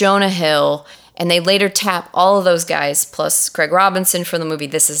Baruchel, Jonah Hill. And they later tap all of those guys, plus Craig Robinson from the movie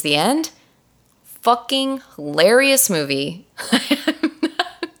This Is the End. Fucking hilarious movie.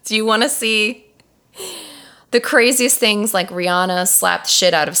 Do you want to see the craziest things like Rihanna slapped the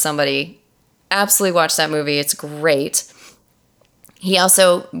shit out of somebody? Absolutely watch that movie. It's great. He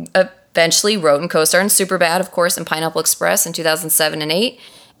also eventually wrote and co-starred in Superbad, of course, and Pineapple Express in 2007 and 8.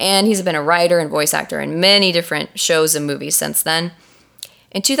 And he's been a writer and voice actor in many different shows and movies since then.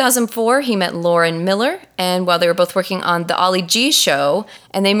 In 2004, he met Lauren Miller, and while they were both working on The Ollie G Show,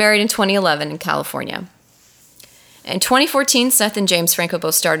 and they married in 2011 in California. In 2014, Seth and James Franco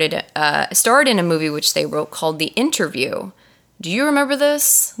both starred in a movie which they wrote called The Interview. Do you remember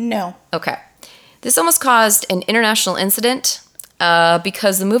this? No. Okay. This almost caused an international incident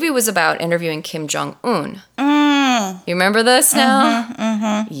because the movie was about interviewing Kim Jong-un. You remember this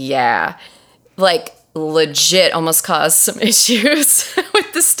now? Yeah. Like, legit almost caused some issues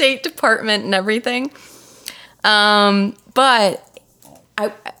with the State Department and everything. But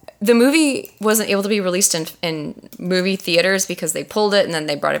the movie wasn't able to be released in movie theaters because they pulled it and then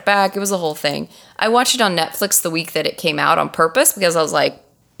they brought it back. It was a whole thing. I watched it on Netflix the week that it came out on purpose because I was like,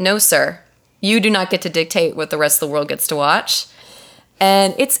 no, sir. You do not get to dictate what the rest of the world gets to watch.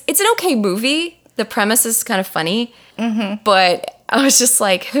 And it's an okay movie. The premise is kind of funny. But I was just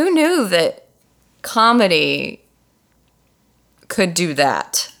like, who knew that comedy could do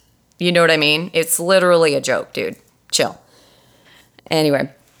that? You know what I mean? It's literally a joke, dude. Chill.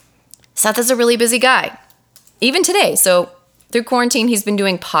 Anyway, Seth is a really busy guy. Even today. So through quarantine, he's been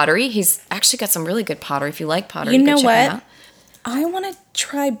doing pottery. He's actually got some really good pottery. If you like pottery, You know go check him what? out. I want to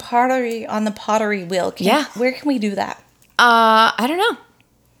try pottery on the pottery wheel. Where can we do that? I don't know.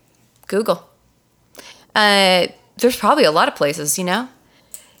 Google. There's probably a lot of places, you know.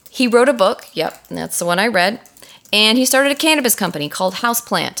 He wrote a book. Yep, that's the one I read. And he started a cannabis company called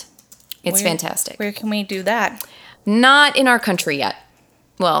Houseplant. It's fantastic. Where can we do that? Not in our country yet.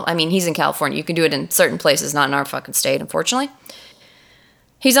 Well, I mean, he's in California. You can do it in certain places, not in our fucking state, unfortunately.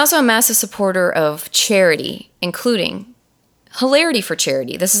 He's also a massive supporter of charity, including Hilarity for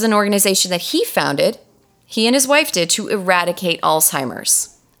Charity. This is an organization that he founded, he and his wife did, to eradicate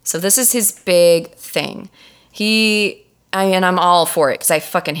Alzheimer's. So this is his big thing. And I'm all for it because I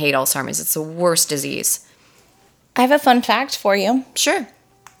fucking hate Alzheimer's. It's the worst disease. I have a fun fact for you. Sure.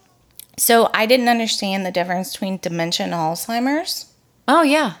 So I didn't understand the difference between dementia and Alzheimer's. Oh,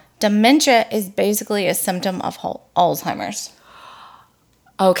 yeah. Dementia is basically a symptom of Alzheimer's.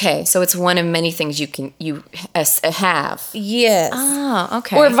 Okay, so it's one of many things you have. Yes. Oh,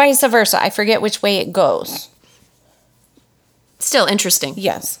 okay. Or vice versa. I forget which way it goes. Still interesting.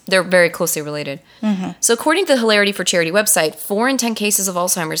 Yes. They're very closely related. So according to the Hilarity for Charity website, 4 in 10 cases of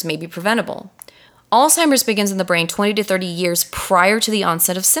Alzheimer's may be preventable. Alzheimer's begins in the brain 20 to 30 years prior to the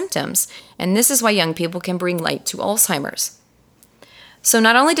onset of symptoms, and this is why young people can bring light to Alzheimer's. So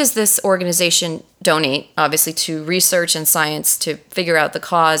not only does this organization donate, obviously, to research and science to figure out the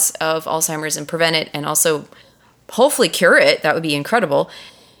cause of Alzheimer's and prevent it, and also hopefully cure it, that would be incredible.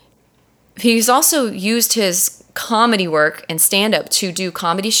 He's also used his comedy work and stand-up to do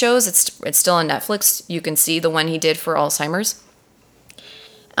comedy shows. It's still on Netflix. You can see the one he did for Alzheimer's.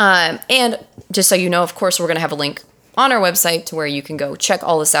 And just so you know, of course, we're going to have a link on our website to where you can go check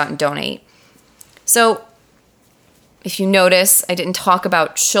all this out and donate. So if you notice, I didn't talk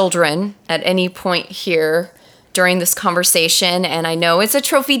about children at any point here during this conversation. And I know it's a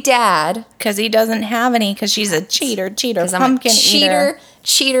trophy dad. Because he doesn't have any, because she's a cheater, Because I'm pumpkin a eater.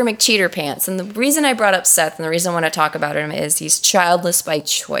 cheater McCheater pants. And the reason I brought up Seth and the reason I want to talk about him is he's childless by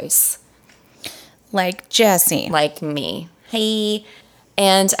choice. Like Jesse. Like me. Hey.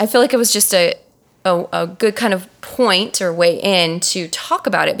 And I feel like it was just a good kind of point or way in to talk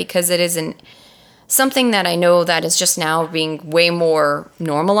about it because it isn't something that I know that is just now being way more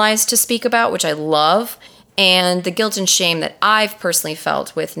normalized to speak about, which I love. And the guilt and shame that I've personally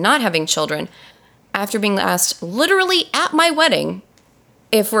felt with not having children after being asked literally at my wedding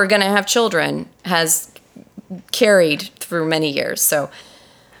if we're going to have children has carried through many years. So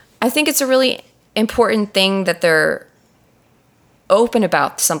I think it's a really important thing that they're open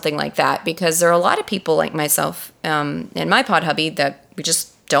about something like that because there are a lot of people like myself and my pod hubby that we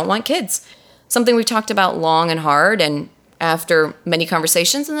just don't want kids. Something we've talked about long and hard, and after many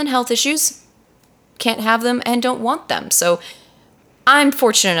conversations and then health issues, can't have them and don't want them. So I'm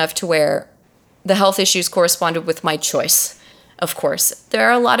fortunate enough to where the health issues corresponded with my choice, of course. There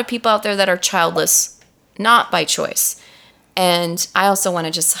are a lot of people out there that are childless, not by choice. And I also want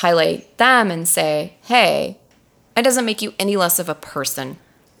to just highlight them and say, hey, it doesn't make you any less of a person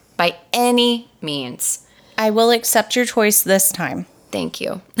by any means. I will accept your choice this time. Thank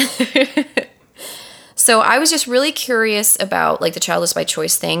you. So I was just really curious about like the childless by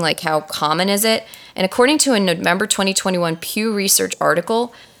choice thing, like how common is it? And according to a November 2021 Pew Research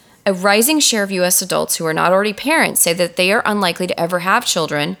article, a rising share of U.S. adults who are not already parents say that they are unlikely to ever have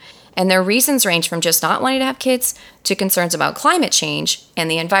children, and their reasons range from just not wanting to have kids to concerns about climate change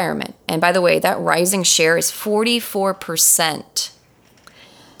and the environment. And by the way, that rising share is 44%.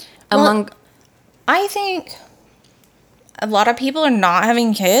 Well, I think a lot of people are not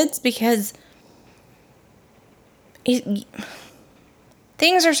having kids because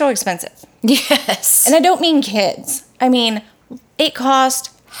things are so expensive. Yes. And I don't mean kids. I mean, it cost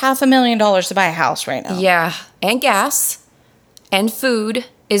 $500,000 to buy a house right now. Yeah. And gas and food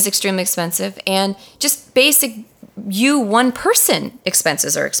is extremely expensive. And just basic one person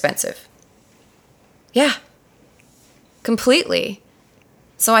expenses are expensive. Yeah. Completely.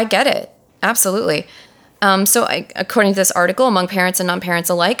 So I get it. Absolutely. According to this article, among parents and non-parents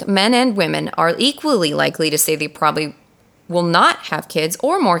alike, men and women are equally likely to say they probably will not have kids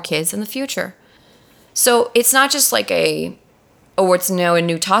or more kids in the future. So it's not just like a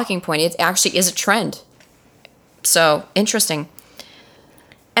new talking point. It actually is a trend. So interesting.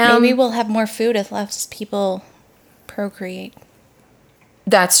 Maybe we'll have more food if less people procreate.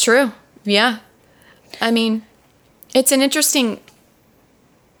 That's true. Yeah. I mean, it's an interesting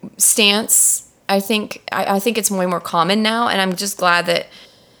stance. I think it's way more common now, and I'm just glad that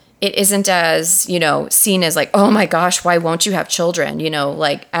it isn't as, seen as like, oh my gosh, why won't you have children,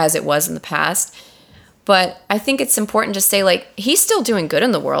 like as it was in the past. But I think it's important to say, like, he's still doing good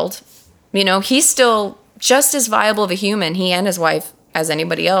in the world. He's still just as viable of a human, he and his wife, as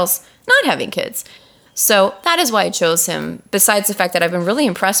anybody else, not having kids. So that is why I chose him, besides the fact that I've been really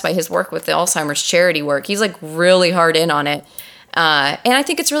impressed by his work with the Alzheimer's charity work. He's like really hard in on it. And I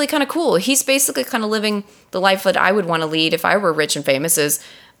think it's really kind of cool. He's basically kind of living the life that I would want to lead if I were rich and famous. Is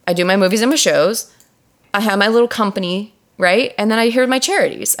I do my movies and my shows, I have my little company, right? And then I hear my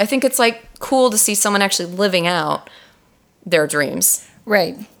charities. I think it's like cool to see someone actually living out their dreams.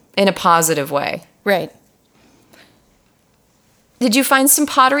 Right. In a positive way. Right. Did you find some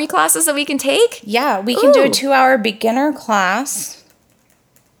pottery classes that we can take? Yeah, we can do a 2-hour beginner class.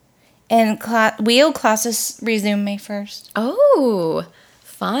 And wheel classes resume May 1st. Oh,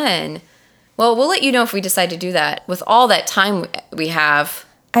 fun. Well, we'll let you know if we decide to do that. With all that time we have.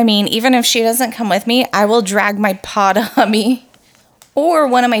 I mean, even if she doesn't come with me, I will drag my pod hubby or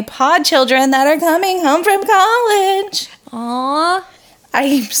one of my pod children that are coming home from college. Aww.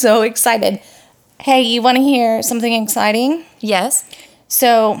 I'm so excited. Hey, you want to hear something exciting? Yes.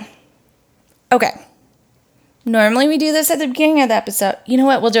 So, okay. Normally we do this at the beginning of the episode. You know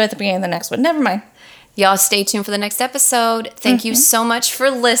what? We'll do it at the beginning of the next one. Never mind. Y'all stay tuned for the next episode. Thank you so much for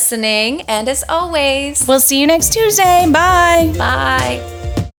listening. And as always, we'll see you next Tuesday. Bye. Bye.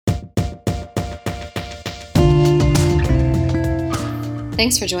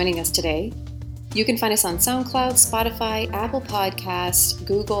 Thanks for joining us today. You can find us on SoundCloud, Spotify, Apple Podcasts,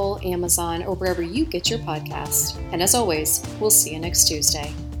 Google, Amazon, or wherever you get your podcast. And as always, we'll see you next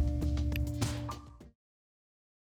Tuesday.